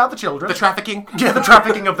thinking about the children. The trafficking? Yeah, the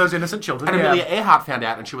trafficking of those innocent children. And Amelia Earhart found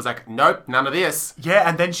out and she was like, nope, none of this. Yeah,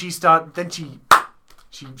 and then she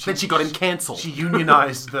got him cancelled. She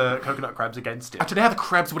unionized the coconut crabs against him. I don't know how the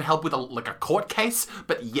crabs would help with a court case,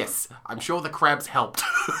 but yes, I'm sure the crabs helped.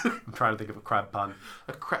 I'm trying to think of a crab pun.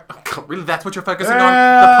 Really, that's what you're focusing on?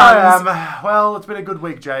 The puns? Well, it's been a good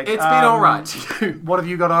week, Jake. It's been all right. What have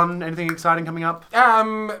you got on? Anything exciting coming up?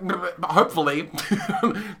 Hopefully.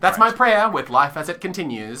 That's my prayer with life as it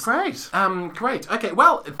continues. Great. Great. Okay,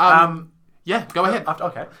 well, yeah, go ahead.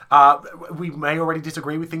 Okay. We may already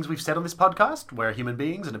disagree with things we've said on this podcast. We're human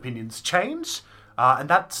beings and opinions change. And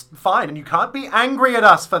that's fine. And you can't be angry at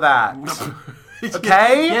us for that.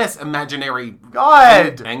 Okay? Yes, imaginary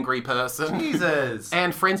God! Angry person. Jesus.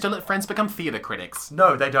 And friends don't let friends become theatre critics.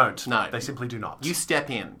 No, they don't. No. They simply do not. You step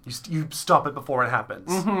in. You stop it before it happens.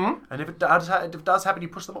 Mm-hmm. And if it does happen, you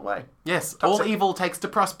push them away. Yes, all evil takes to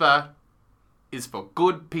prosper is for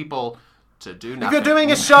good people to do nothing. If you're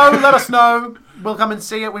doing a show, let us know. We'll come and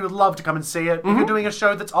see it. We would love to come and see it. Mm-hmm. If you're doing a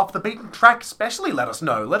show that's off the beaten track, especially let us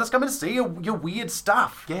know. Let us come and see your weird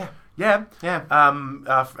stuff. Yeah. Yeah.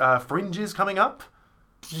 Yeah. Fringe is coming up.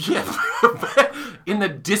 Yeah. In the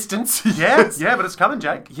distance. Yeah. Yeah, but it's coming,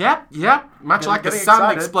 Jake. Yeah. Much like the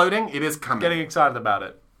sun exploding, it is coming. Getting excited about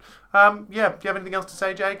it. Yeah. Do you have anything else to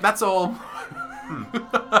say, Jake? That's all.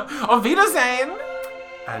 Auf Wiedersehen.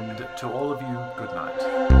 And to all of you, good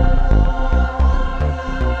night.